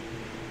consider.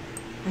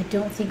 I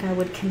don't think I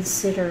would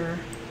consider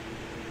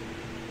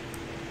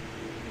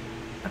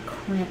a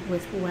quint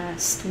with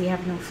west. We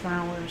have no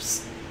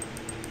flowers.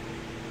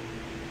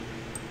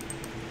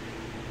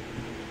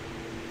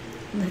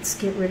 Let's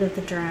get rid of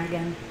the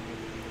dragon.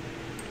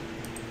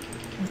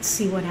 Let's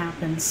see what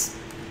happens.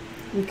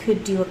 We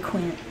could do a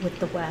quint with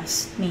the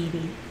west,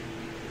 maybe.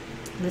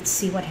 Let's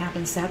see what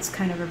happens. That's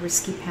kind of a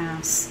risky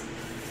pass.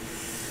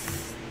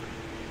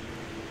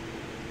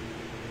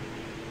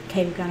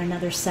 Okay, we've got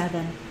another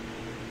 7.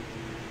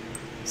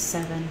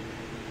 7.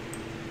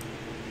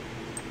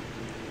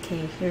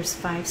 Okay, here's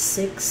 5,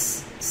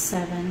 6,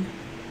 7.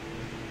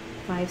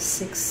 5,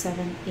 6,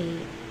 7,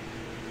 8.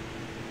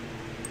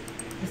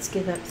 Let's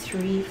give up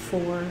 3,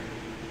 4.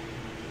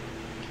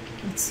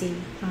 Let's see,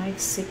 5,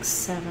 6,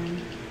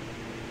 7.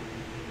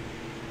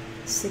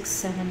 6,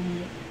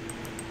 7, 8.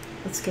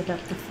 Let's give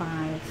up the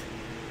 5.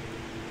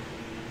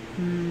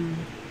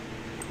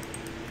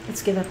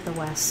 Let's give up the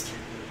west.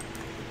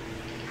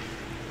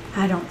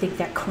 I don't think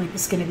that quint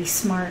is going to be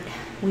smart.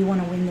 We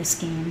want to win this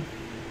game.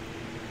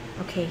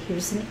 Okay,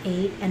 here's an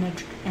 8 and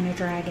a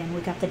dragon.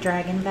 We got the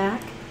dragon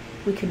back.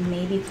 We could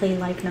maybe play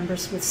like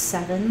numbers with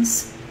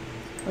 7s.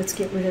 Let's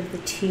get rid of the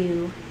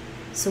 2.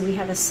 So we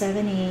have a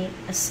 7, 8,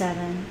 a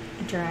 7,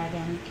 a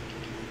dragon.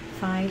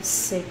 5,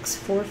 6,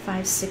 4,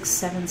 5, 6,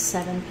 7,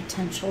 7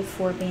 potential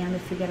 4 band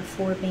if we get a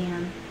 4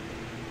 band.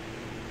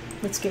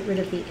 Let's get rid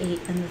of the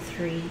 8 and the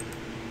 3.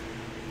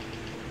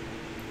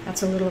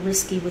 That's a little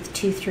risky with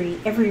 2, 3.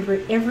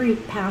 Every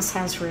pass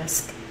has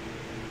risk.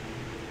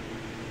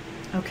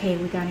 Okay,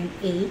 we got an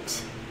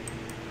 8,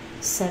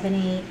 7,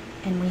 8,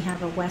 and we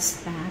have a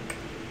west back.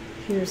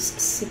 Here's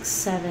 6,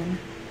 7.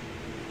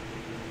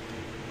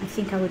 I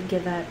think I would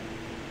give up.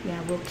 Yeah,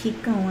 we'll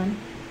keep going.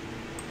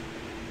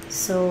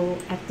 So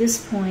at this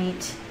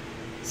point,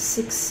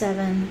 6,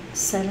 7,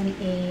 7,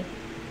 8.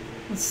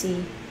 Let's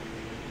see.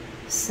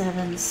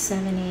 7,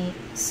 7,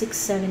 8, 6,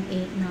 7,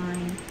 8,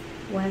 9.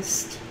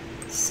 West.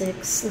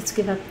 6. Let's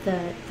give up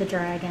the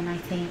dragon, I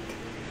think.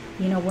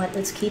 You know what?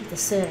 Let's keep the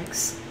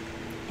 6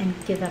 and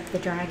give up the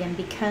dragon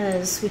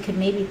because we could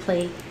maybe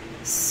play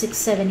 6,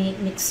 7, 8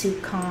 mixed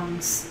suit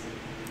Kongs.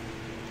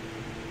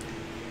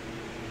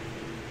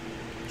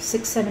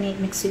 6, 7, 8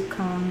 mixed suit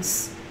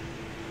Kongs.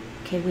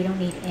 Okay, we don't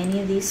need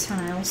any of these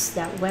tiles.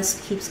 That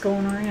west keeps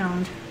going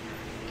around.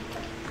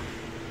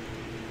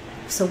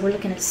 So we're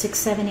looking at 6,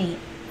 7, 8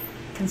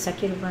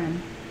 consecutive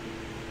run.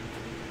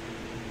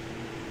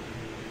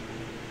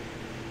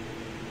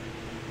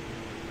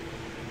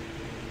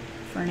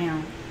 For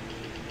now.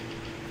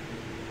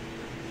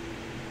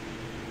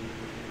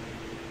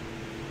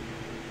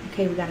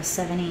 Okay, we got a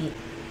 7, 8.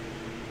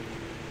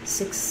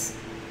 6,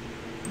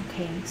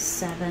 okay,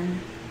 7,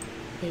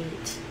 8.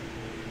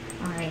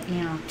 Alright,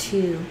 now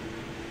 2.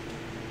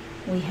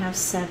 We have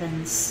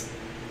 7s.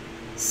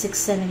 6,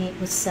 7, 8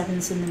 with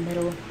 7s in the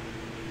middle.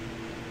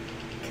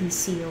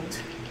 Concealed.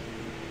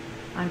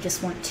 I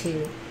just want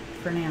 2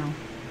 for now.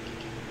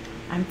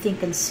 I'm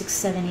thinking 6,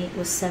 7, 8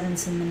 with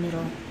 7s in the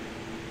middle.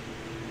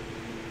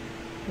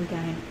 We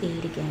got an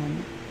 8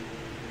 again.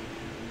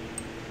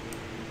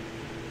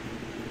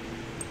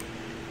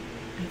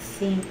 I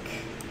think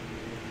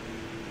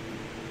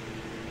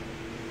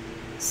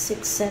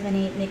 6, 7,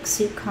 8 mixed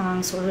suit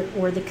Kongs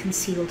or the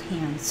concealed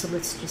hand. So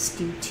let's just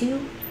do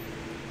 2.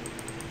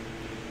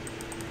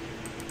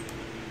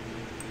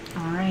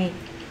 Alright,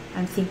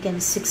 I'm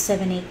thinking 6,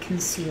 7, 8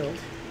 concealed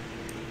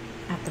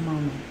at the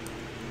moment.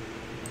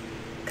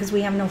 Because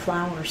we have no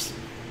flowers.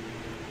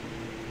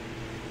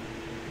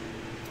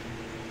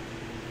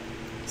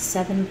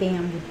 7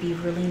 bam would be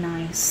really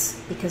nice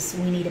because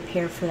we need a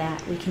pair for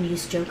that. We can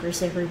use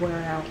jokers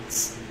everywhere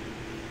else.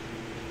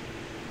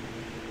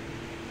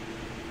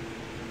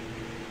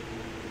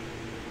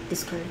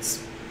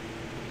 Discards.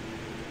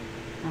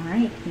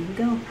 Alright, here we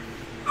go.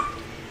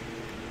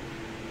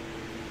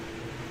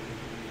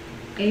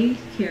 8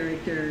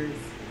 characters.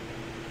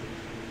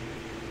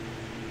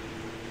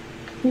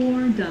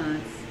 4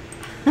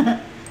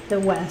 dots. The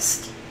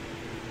West.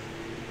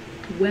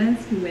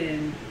 West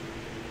wind.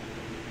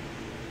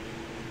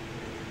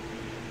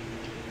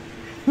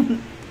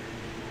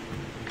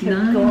 Kept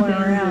 9 going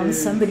around.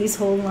 bamboos. Somebody's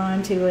holding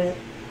on to it.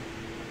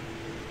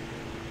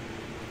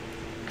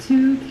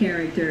 2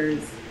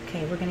 characters.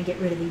 Okay, we're going to get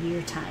rid of the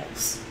year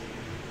tiles.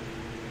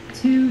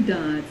 2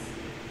 dots.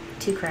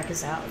 2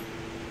 crackers out.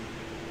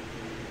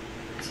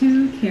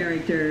 2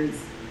 characters.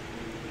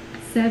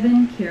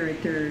 7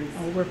 characters.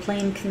 Oh, we're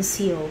playing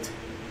concealed,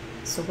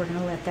 so we're going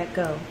to let that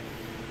go.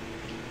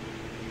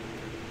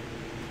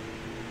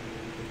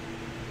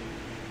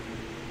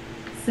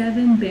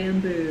 Seven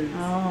bamboos.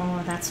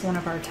 Oh, that's one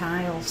of our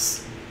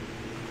tiles.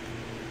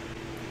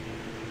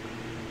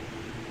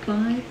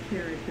 5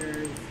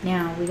 characters.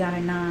 Now we got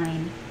a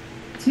 9.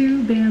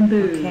 2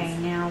 bamboos. Okay,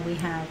 now we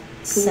have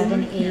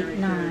 7, 8, characters.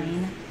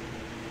 9.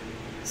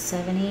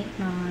 7, 8,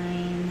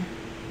 9.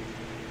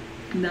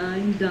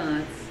 9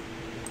 dots.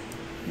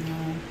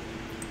 No.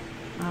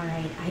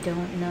 Alright, I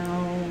don't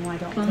know. I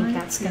don't 5 think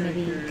that's going to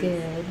be characters.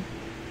 good.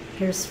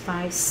 Here's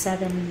 5,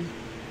 7,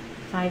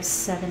 5,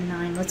 7,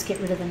 9. Let's get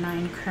rid of the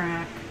 9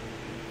 crack.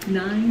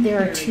 9 There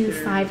are characters.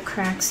 2 5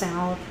 cracks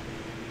out.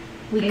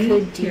 We 8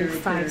 could do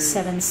 5, characters.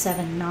 7,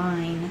 7,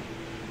 9.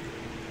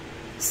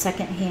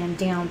 Second hand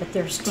down, but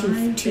there's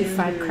 2 5 5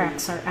 bamboos.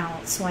 cracks are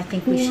out, so I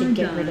think we 4 should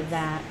get rid dots. of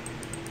that.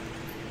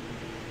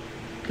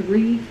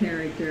 3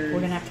 characters. We're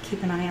going to have to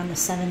keep an eye on the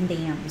 7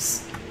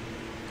 dams.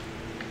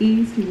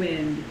 East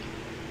wind.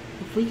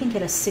 If we can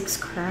get a 6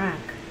 crack,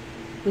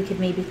 we could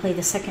maybe play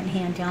the second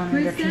hand down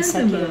under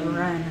Chrysanthemum. consecutive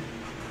run.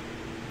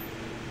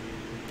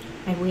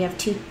 And we have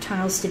 2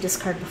 tiles to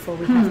discard before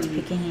we have to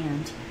pick a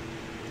hand.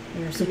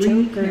 There's a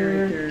 3 joker.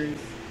 characters.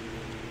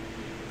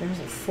 There's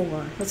a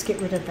 4. Let's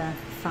get rid of the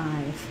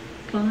 5.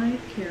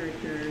 5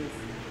 characters.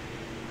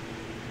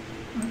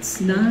 Let's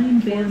see.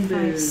 9 4, 5,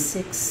 bamboos.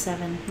 6,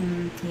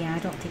 7. Yeah, I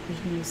don't think we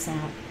can use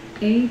that.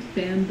 8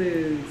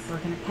 bamboos. We're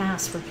going to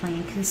pass. We're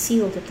playing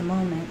concealed at the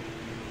moment.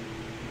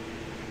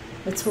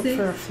 Let's hope 6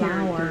 for a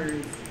flower.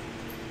 characters.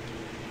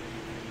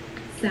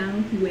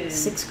 South wind.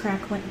 6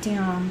 crack went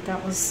down.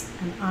 That was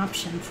an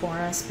option for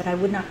us, but I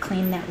would not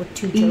claim that with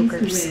 2 East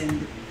jokers.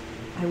 wind.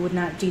 I would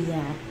not do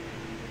that.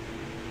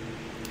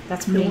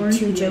 That's putting North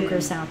 2 wind.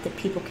 jokers out that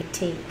people could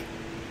take.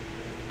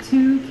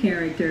 2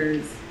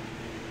 characters.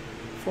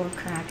 4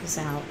 crack is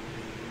out.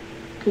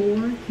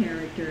 4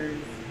 characters.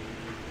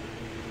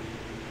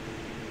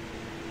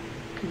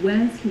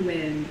 West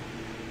wind.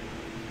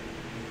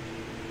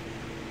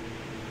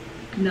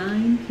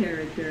 9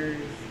 characters.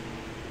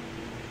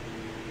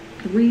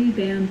 3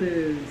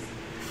 bamboos.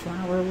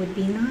 Flower would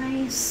be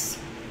nice.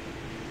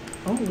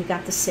 Oh, we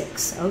got the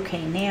 6.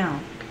 Okay, now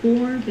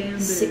 4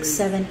 bamboos. 6,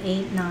 7,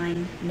 8,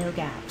 9, no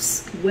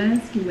gaps.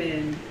 West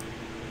wind.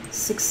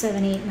 6,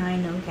 7, 8,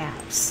 9, no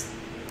gaps.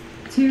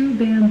 2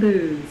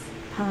 bamboos.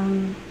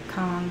 Pung,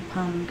 Kong,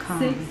 pung, Kong.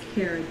 6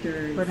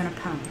 characters. We're gonna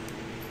pung.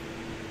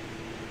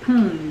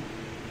 Pung.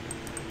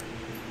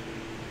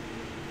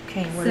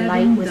 Okay, we're 7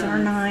 light with our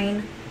dots.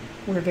 9.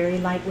 We're very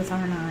light with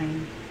our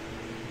 9.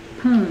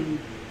 Pung.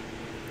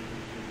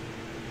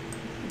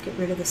 Get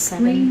rid of the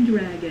Green 7.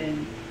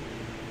 dragon.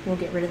 We'll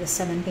get rid of the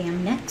 7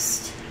 bam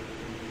next.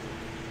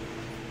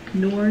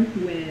 North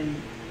wind.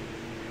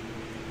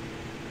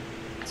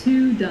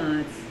 2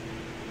 dots.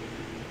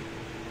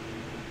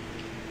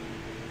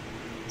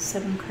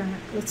 7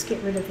 crack. Let's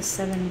get rid of the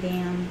 7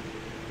 bam.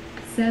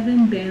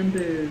 7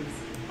 bamboos.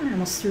 I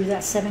almost threw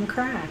that 7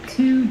 crack.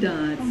 2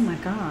 dots. Oh my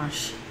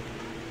gosh.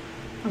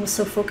 I was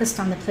so focused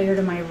on the player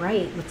to my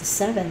right with the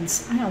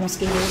 7s, I almost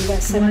gave rid of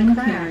that 7 1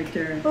 crack.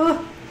 character.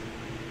 Oh.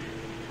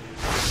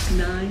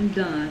 9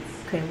 dots.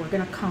 Okay, we're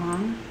gonna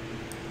Kong.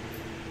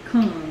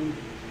 Kong.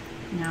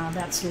 Now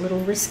that's a little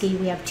risky.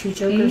 We have 2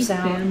 jokers 8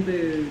 out.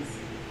 bamboos.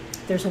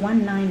 There's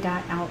 1 9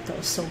 dot out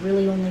though, so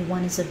really only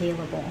 1 is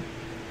available.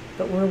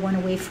 But we're 1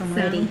 away from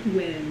ready. South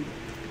wind.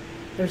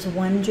 There's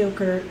 1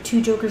 joker,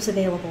 2 jokers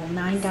available,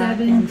 9 dot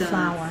 7 and dots.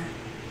 flower.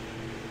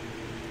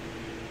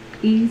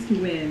 East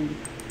wind.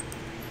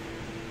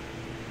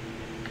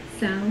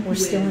 South We're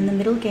still in wind. the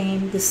middle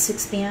game. This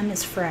 6 bam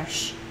is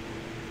fresh.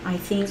 I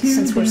think 2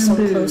 since we're so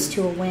bamboos. close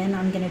to a win,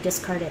 I'm going to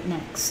discard it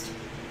next.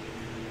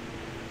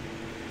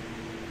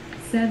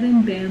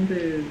 7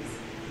 bamboos.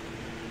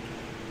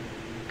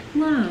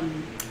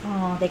 Plum.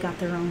 Oh, they got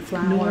their own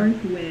flower.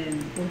 North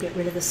wind. We'll get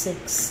rid of the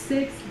 6.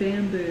 6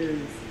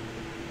 bamboos.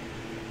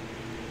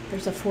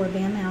 There's a 4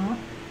 bam out.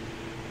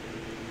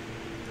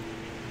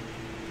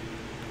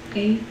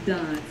 8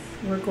 dots.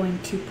 We're going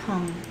to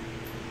pung.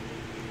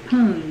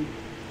 Pung.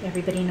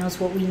 Everybody knows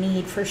what we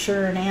need for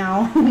sure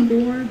now. 4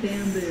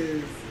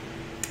 bamboos.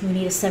 We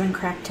need a 7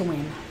 crack to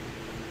win.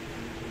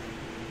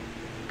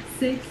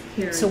 6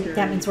 characters. So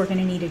that means we're going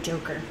to need a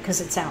joker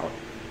because it's out.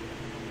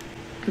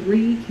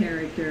 3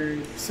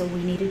 characters. So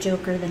we need a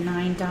joker. The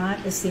 9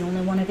 dot is the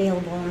only one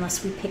available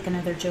unless we pick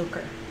another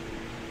joker.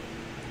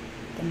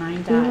 The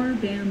 9 4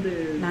 dot.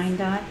 bamboos. 9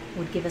 dot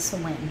would give us a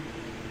win.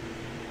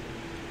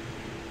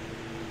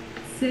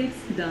 6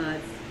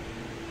 dots.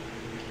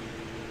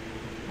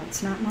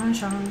 That's not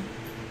Mahjong.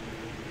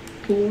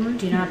 4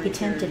 Do not be characters.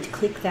 tempted to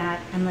click that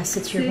unless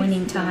it's your 6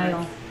 winning dots.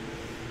 tile.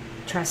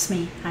 Trust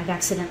me, I've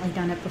accidentally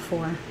done it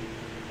before.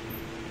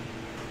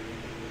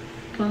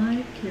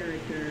 5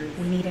 characters.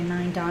 We need a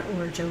 9 dot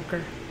or a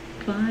joker.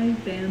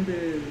 5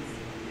 bamboos.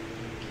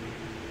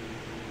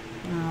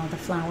 Oh, the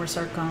flowers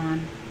are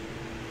gone.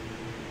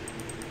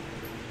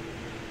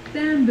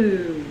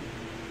 Bamboo.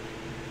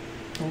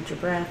 Hold your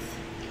breath.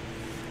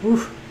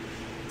 Ooh,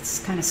 it's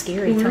kind of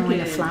scary throwing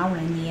a Orchid. flower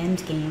in the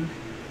end game.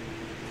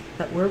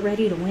 But we're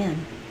ready to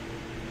win.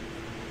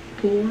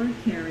 4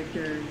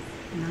 characters.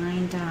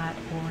 9 dot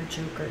or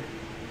joker.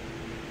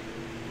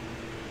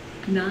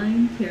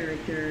 9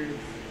 characters.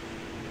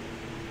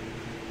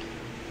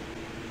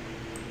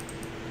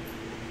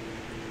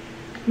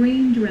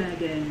 Green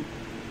dragon.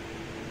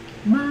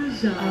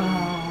 Mahjong.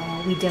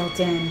 Oh, we dealt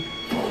in.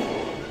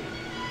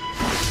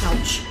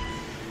 Ouch.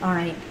 All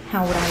right,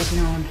 how would I have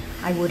known?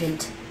 I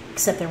wouldn't,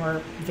 except there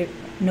were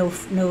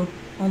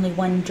only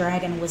 1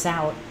 dragon was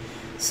out.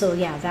 So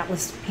yeah, that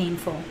was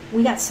painful.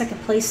 We got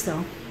 2nd place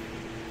though.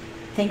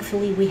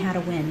 Thankfully, we had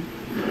a win.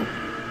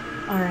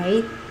 All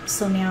right,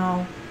 so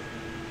now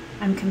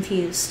I'm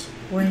confused.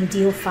 We're in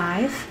deal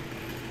 5.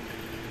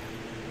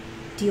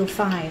 Deal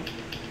 5.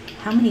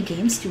 How many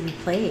games do we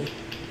play?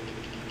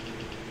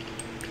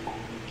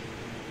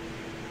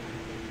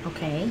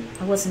 Okay,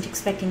 I wasn't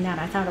expecting that.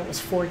 I thought it was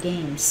 4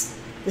 games.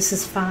 This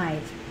is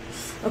 5.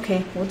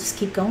 Okay, we'll just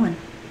keep going.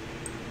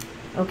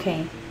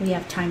 Okay, we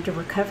have time to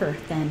recover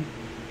then.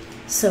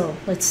 So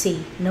let's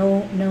see,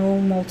 no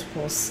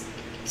multiples.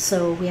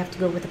 So we have to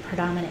go with a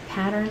predominant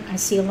pattern. I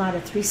see a lot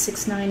of 3,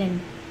 6, 9 and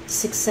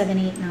 6, 7,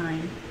 8,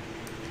 9.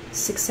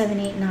 6, 7,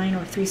 8, 9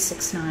 or 3,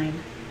 6, 9.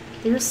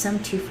 There is some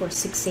 2, 4,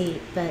 6,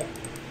 8, but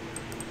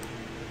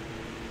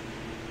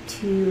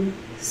 2,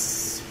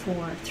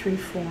 4, 3,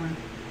 4.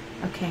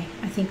 Okay,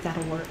 I think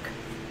that'll work.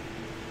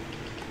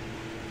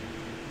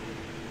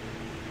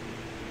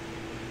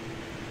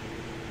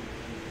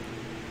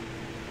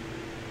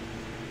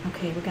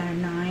 Okay, we got a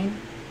 9,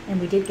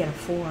 and we did get a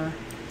 4.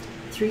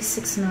 3,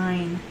 6,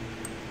 9,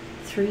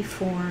 3,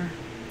 4.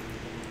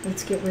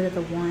 Let's get rid of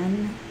the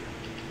 1.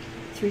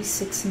 3,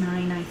 6,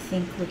 9, I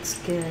think looks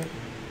good.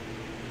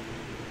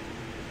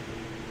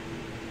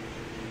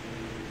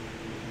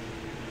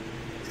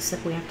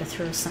 Except we have to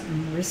throw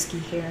something risky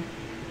here.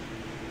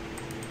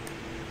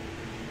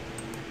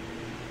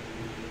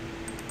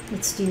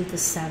 Let's do the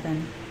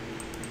 7.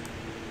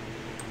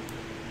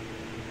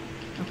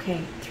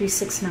 Okay, 3,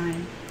 6,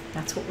 9.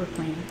 That's what we're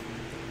playing.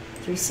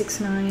 3, 6,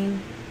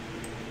 9.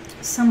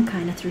 Some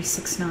kind of 3,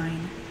 6,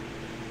 9.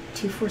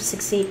 2, 4,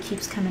 6, 8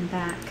 keeps coming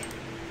back.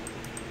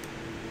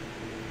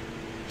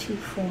 2,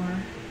 4.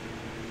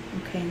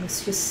 Okay,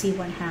 let's just see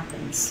what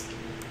happens.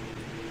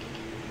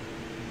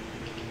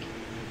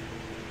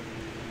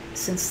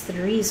 Since the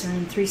 3s are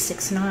in 3,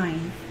 6,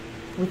 9,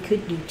 we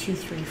could do 2,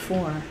 3,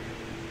 4.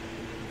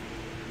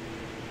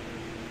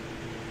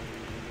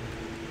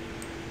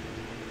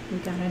 We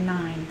got a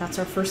 9. That's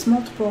our first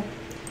multiple.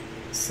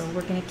 So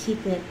we're going to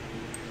keep it.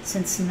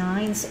 Since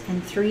 9s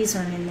and 3s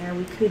are in there,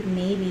 we could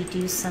maybe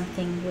do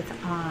something with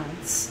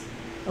odds.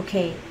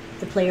 Okay,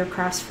 the player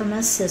across from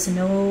us says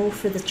no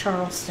for the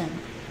Charleston.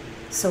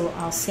 So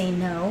I'll say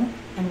no,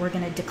 and we're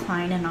going to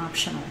decline an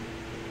optional.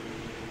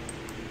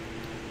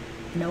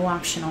 No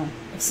optional.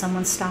 If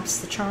someone stops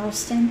the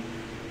Charleston,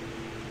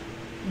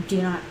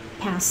 do not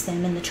pass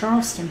them in the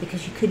Charleston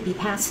because you could be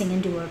passing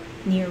into a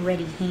near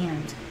ready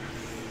hand.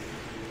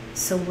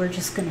 So we're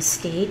just going to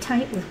stay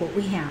tight with what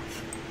we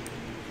have.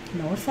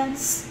 No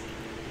offense.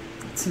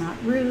 It's not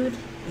rude.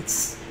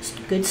 It's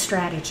good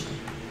strategy.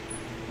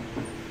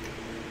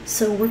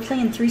 So we're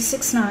playing 3,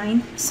 6,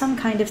 9, some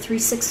kind of 3,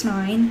 6,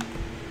 9.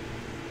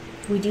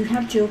 We do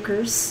have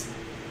jokers.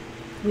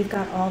 We've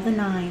got all the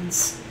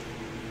nines.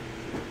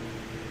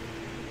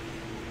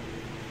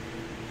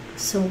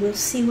 So we'll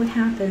see what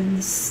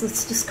happens.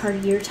 Let's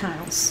discard year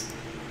tiles.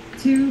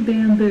 2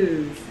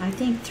 bamboos. I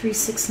think 3,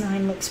 6,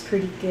 9 looks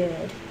pretty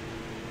good.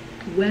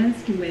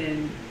 West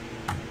wind.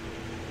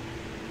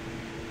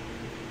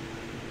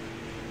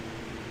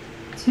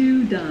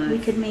 2 dots. We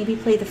could maybe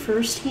play the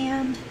first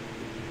hand,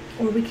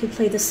 or we could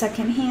play the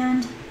second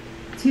hand.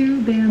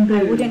 2 bamboos.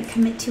 I wouldn't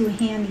commit to a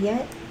hand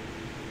yet.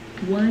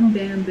 1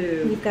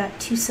 bamboo. We've got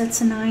 2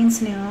 sets of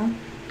nines now.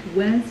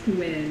 West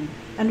wind.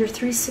 Under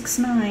 3, 6,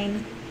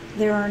 9,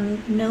 there are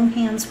no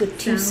hands with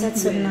 2 South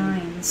sets of wind.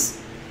 nines.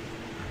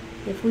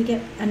 If we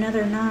get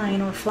another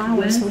 9 or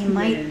flowers, West we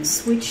might wind.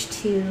 switch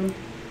to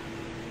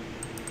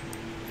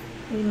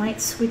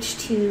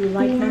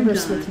like 4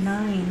 numbers with dots.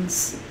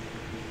 nines.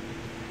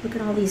 Look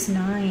at all these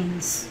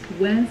nines.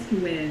 West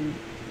wind.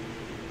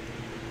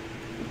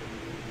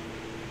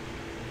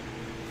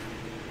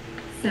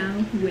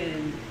 South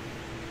wind.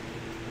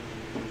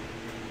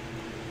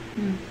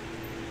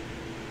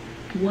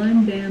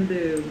 1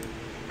 bamboo.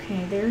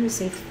 Okay, there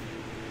is a,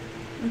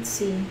 let's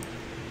see,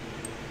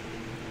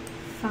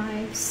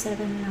 5,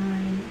 7,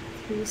 9,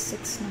 3,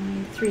 6,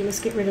 9, 3. Let's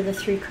get rid of the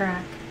 3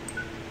 crack,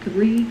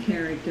 3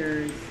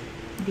 characters.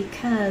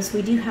 because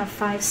we do have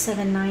 5,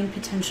 7, 9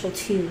 potential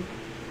too.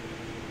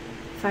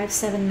 5,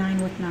 7,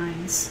 9 with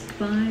nines.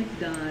 5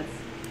 dots.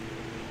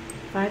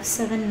 5,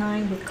 7,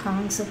 9 with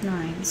kongs of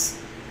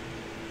nines.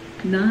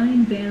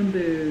 9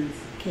 bamboos.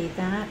 Okay,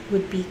 that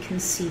would be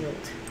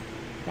concealed,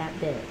 that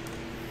bit.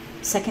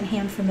 Second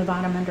hand from the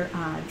bottom under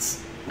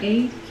odds.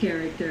 8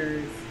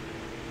 characters.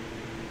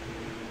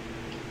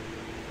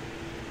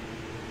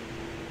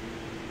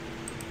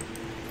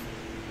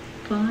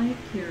 5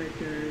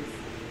 characters.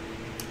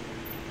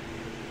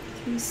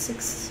 3,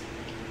 6,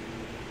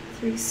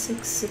 3,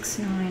 6, 6,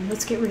 9.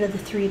 Let's get rid of the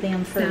 3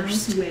 bam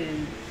first. South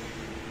wind.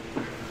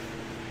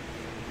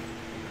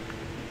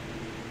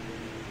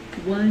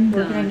 1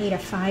 We're dot. going to need a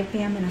 5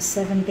 bam and a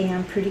 7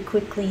 bam pretty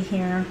quickly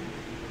here.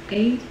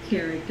 8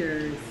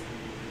 characters.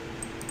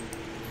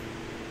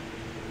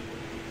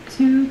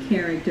 2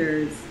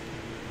 characters.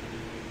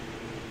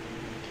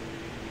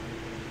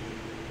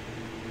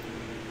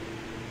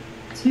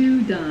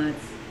 2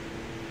 dots.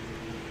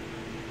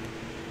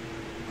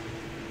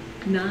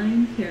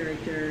 9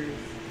 characters.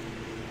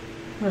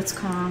 Let's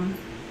calm.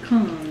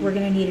 Kong. We're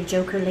going to need a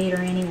joker later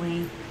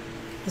anyway.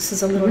 This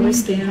is a little 3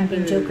 risky having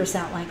bamboos. jokers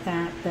out like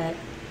that, but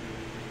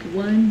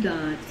 1 dot.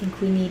 I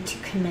think we need to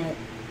commit.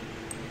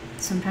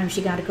 Sometimes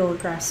you got to go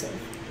aggressive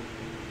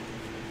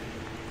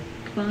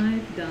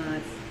 5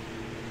 dots.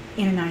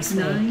 in a nice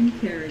way. 9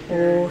 characters.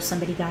 Oh,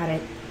 somebody got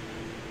it.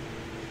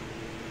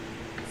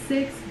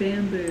 6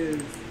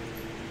 bamboos.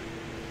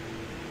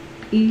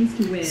 East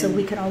wind. So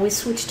we could always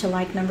switch to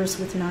like numbers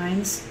with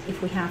nines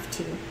if we have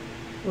to.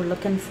 We're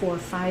looking for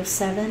 5,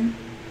 7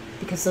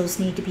 because those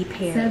need to be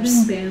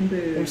pairs. 7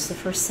 bamboos. There's the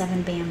first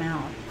 7 bam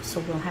out, so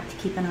we'll have to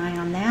keep an eye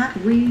on that.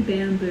 3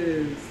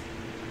 bamboos.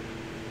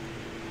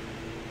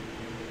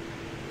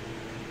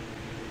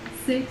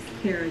 6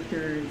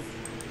 characters.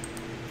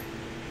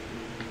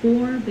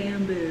 4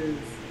 bamboos.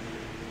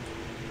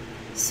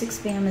 6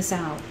 bam is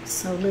out,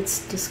 so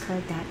let's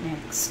discard that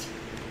next.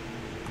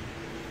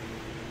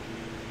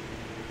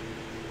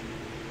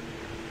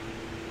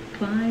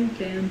 Five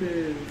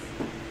bamboos.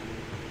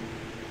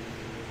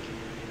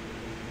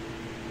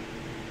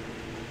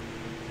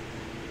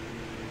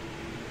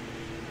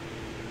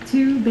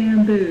 2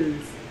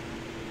 bamboos.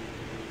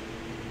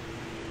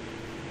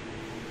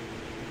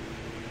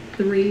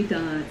 3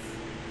 dots.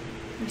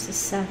 There's a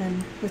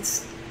 7.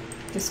 Let's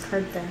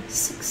discard the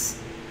 6.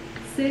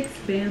 6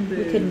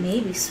 bamboos. We could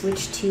maybe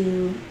switch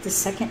to the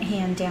second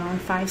hand down,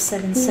 5,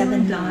 7, 4 7,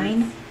 dots.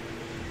 9.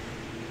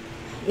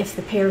 If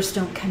the pairs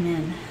don't come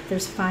in.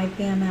 There's 5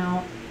 bam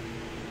out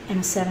and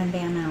a 7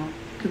 bam out.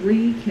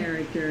 3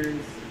 characters.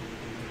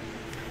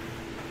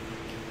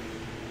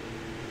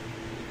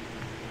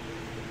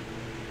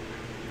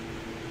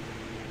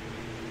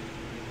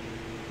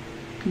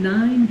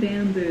 9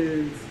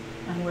 bamboos.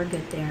 And we're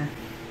good there.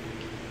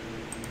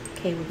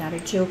 Okay, we got a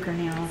joker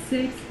now.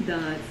 6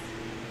 dots.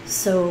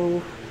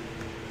 So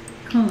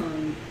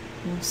Kong.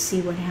 we'll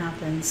see what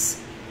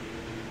happens.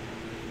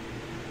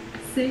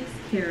 6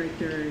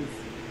 characters.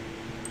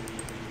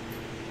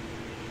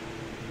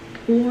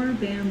 4 I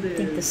bamboos.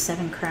 think the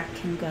 7 crack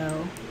can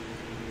go.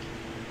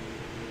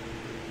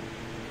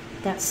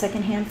 That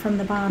second hand from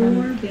the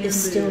bottom 4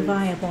 is still bamboos.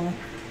 viable.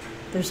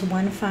 There's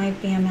 1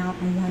 5 bam out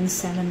and 1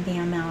 7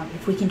 bam out.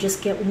 If we can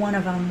just get one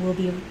of them,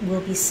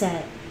 we'll be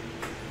set.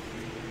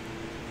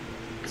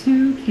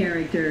 2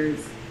 characters.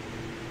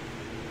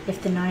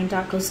 If the 9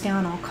 dot goes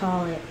down, I'll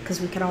call it,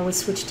 because we could always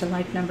switch to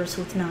like numbers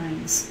with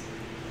 9s.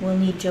 We'll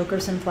need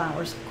jokers and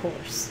flowers, of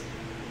course.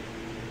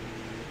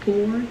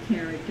 4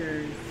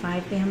 characters.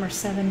 5 bam or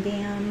 7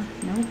 bam?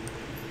 Nope.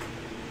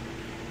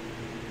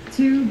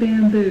 2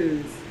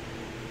 bamboos.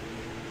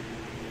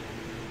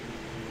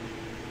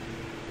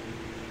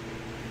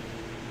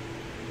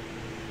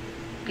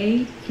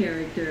 8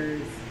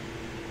 characters.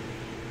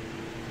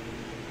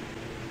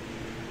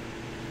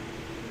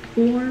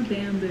 4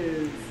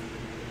 bamboos.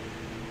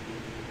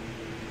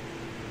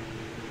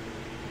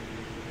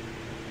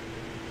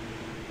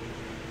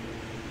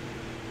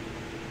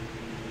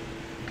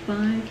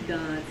 5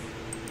 dots.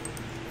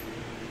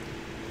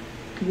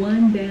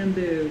 1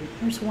 bamboo.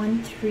 There's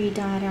 1 3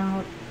 dot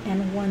out,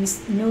 and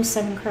no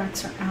 7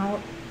 cracks are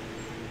out.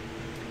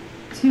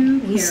 2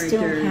 We characters.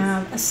 still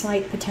have a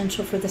slight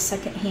potential for the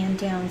second hand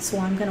down, so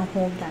I'm going to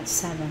hold that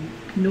 7.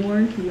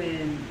 North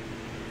wind.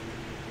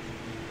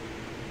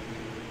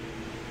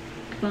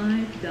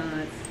 5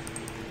 dots.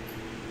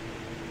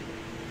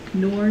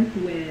 North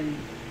wind.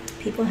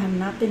 People have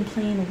not been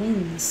playing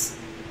winds.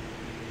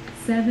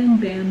 7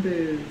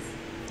 bamboos.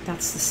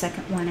 That's the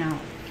second one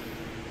out.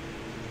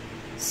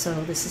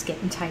 So this is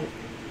getting tight.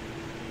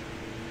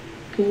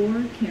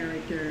 4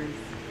 characters.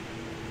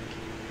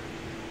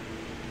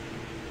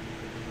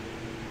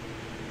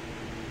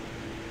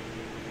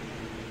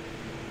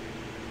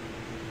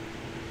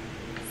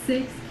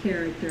 6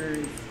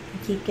 characters.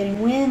 I keep getting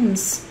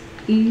winds.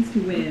 East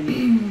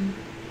wind.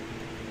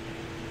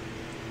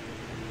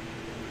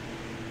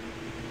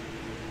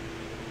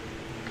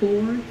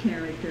 4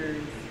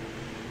 characters.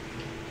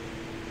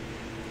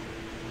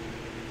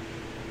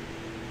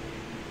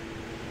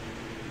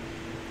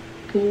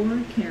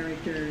 4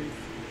 characters.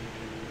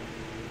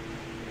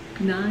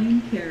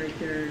 9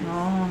 characters.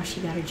 Oh,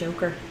 she got a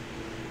joker.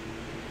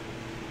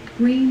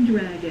 Green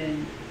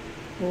dragon.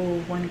 Oh,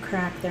 1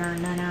 crack. There are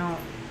none out.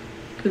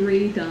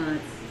 3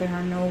 dots. There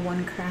are no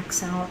 1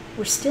 cracks out.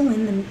 We're still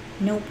in the...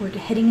 Nope, we're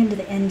heading into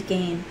the end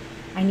game.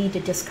 I need to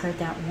discard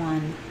that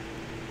 1.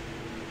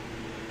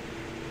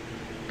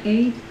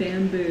 8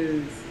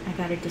 bamboos. I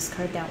gotta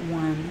discard that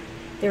 1.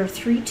 There are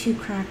 3 2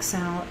 cracks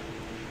out.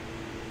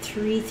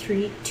 3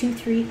 3 2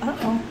 3.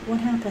 Uh-oh, what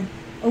happened?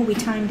 Oh, we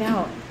timed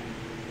out.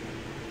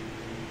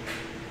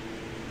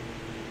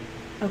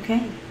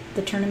 Okay,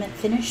 the tournament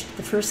finished.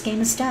 The first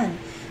game is done.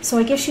 So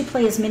I guess you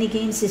play as many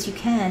games as you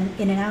can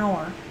in an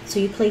hour. So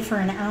you play for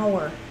an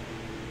hour.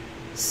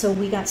 So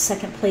we got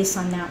second place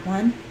on that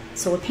one.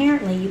 So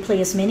apparently you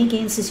play as many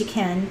games as you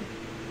can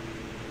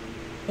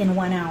in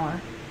 1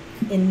 hour.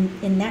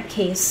 In that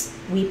case,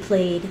 we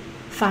played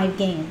 5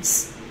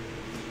 games.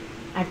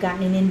 I've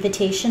gotten an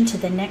invitation to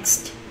the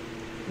next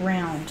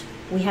round.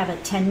 We have a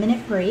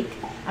 10-minute break.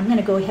 I'm going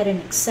to go ahead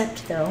and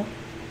accept, though.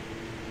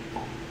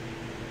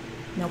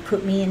 They'll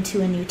put me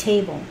into a new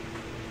table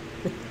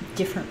with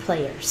different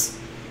players.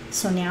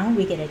 So now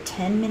we get a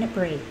 10-minute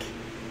break,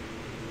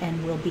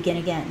 and we'll begin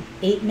again.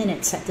 8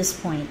 minutes at this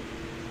point.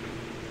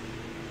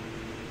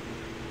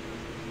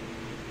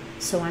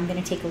 So I'm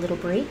going to take a little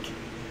break.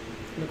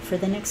 Look for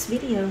the next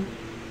video.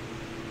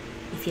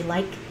 If you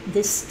like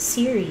this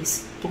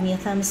series, give me a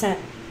thumbs up.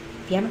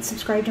 If you haven't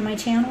subscribed to my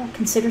channel,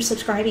 consider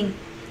subscribing.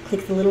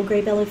 Click the little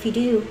gray bell if you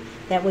do.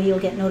 That way you'll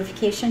get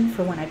notification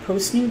for when I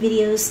post new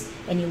videos,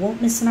 and you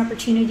won't miss an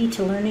opportunity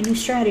to learn a new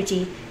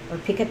strategy or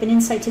pick up an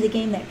insight to the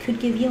game that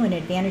could give you an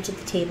advantage at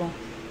the table.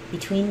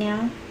 Between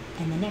now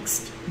and the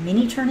next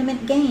mini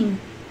tournament game,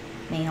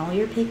 may all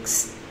your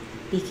picks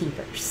be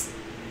keepers.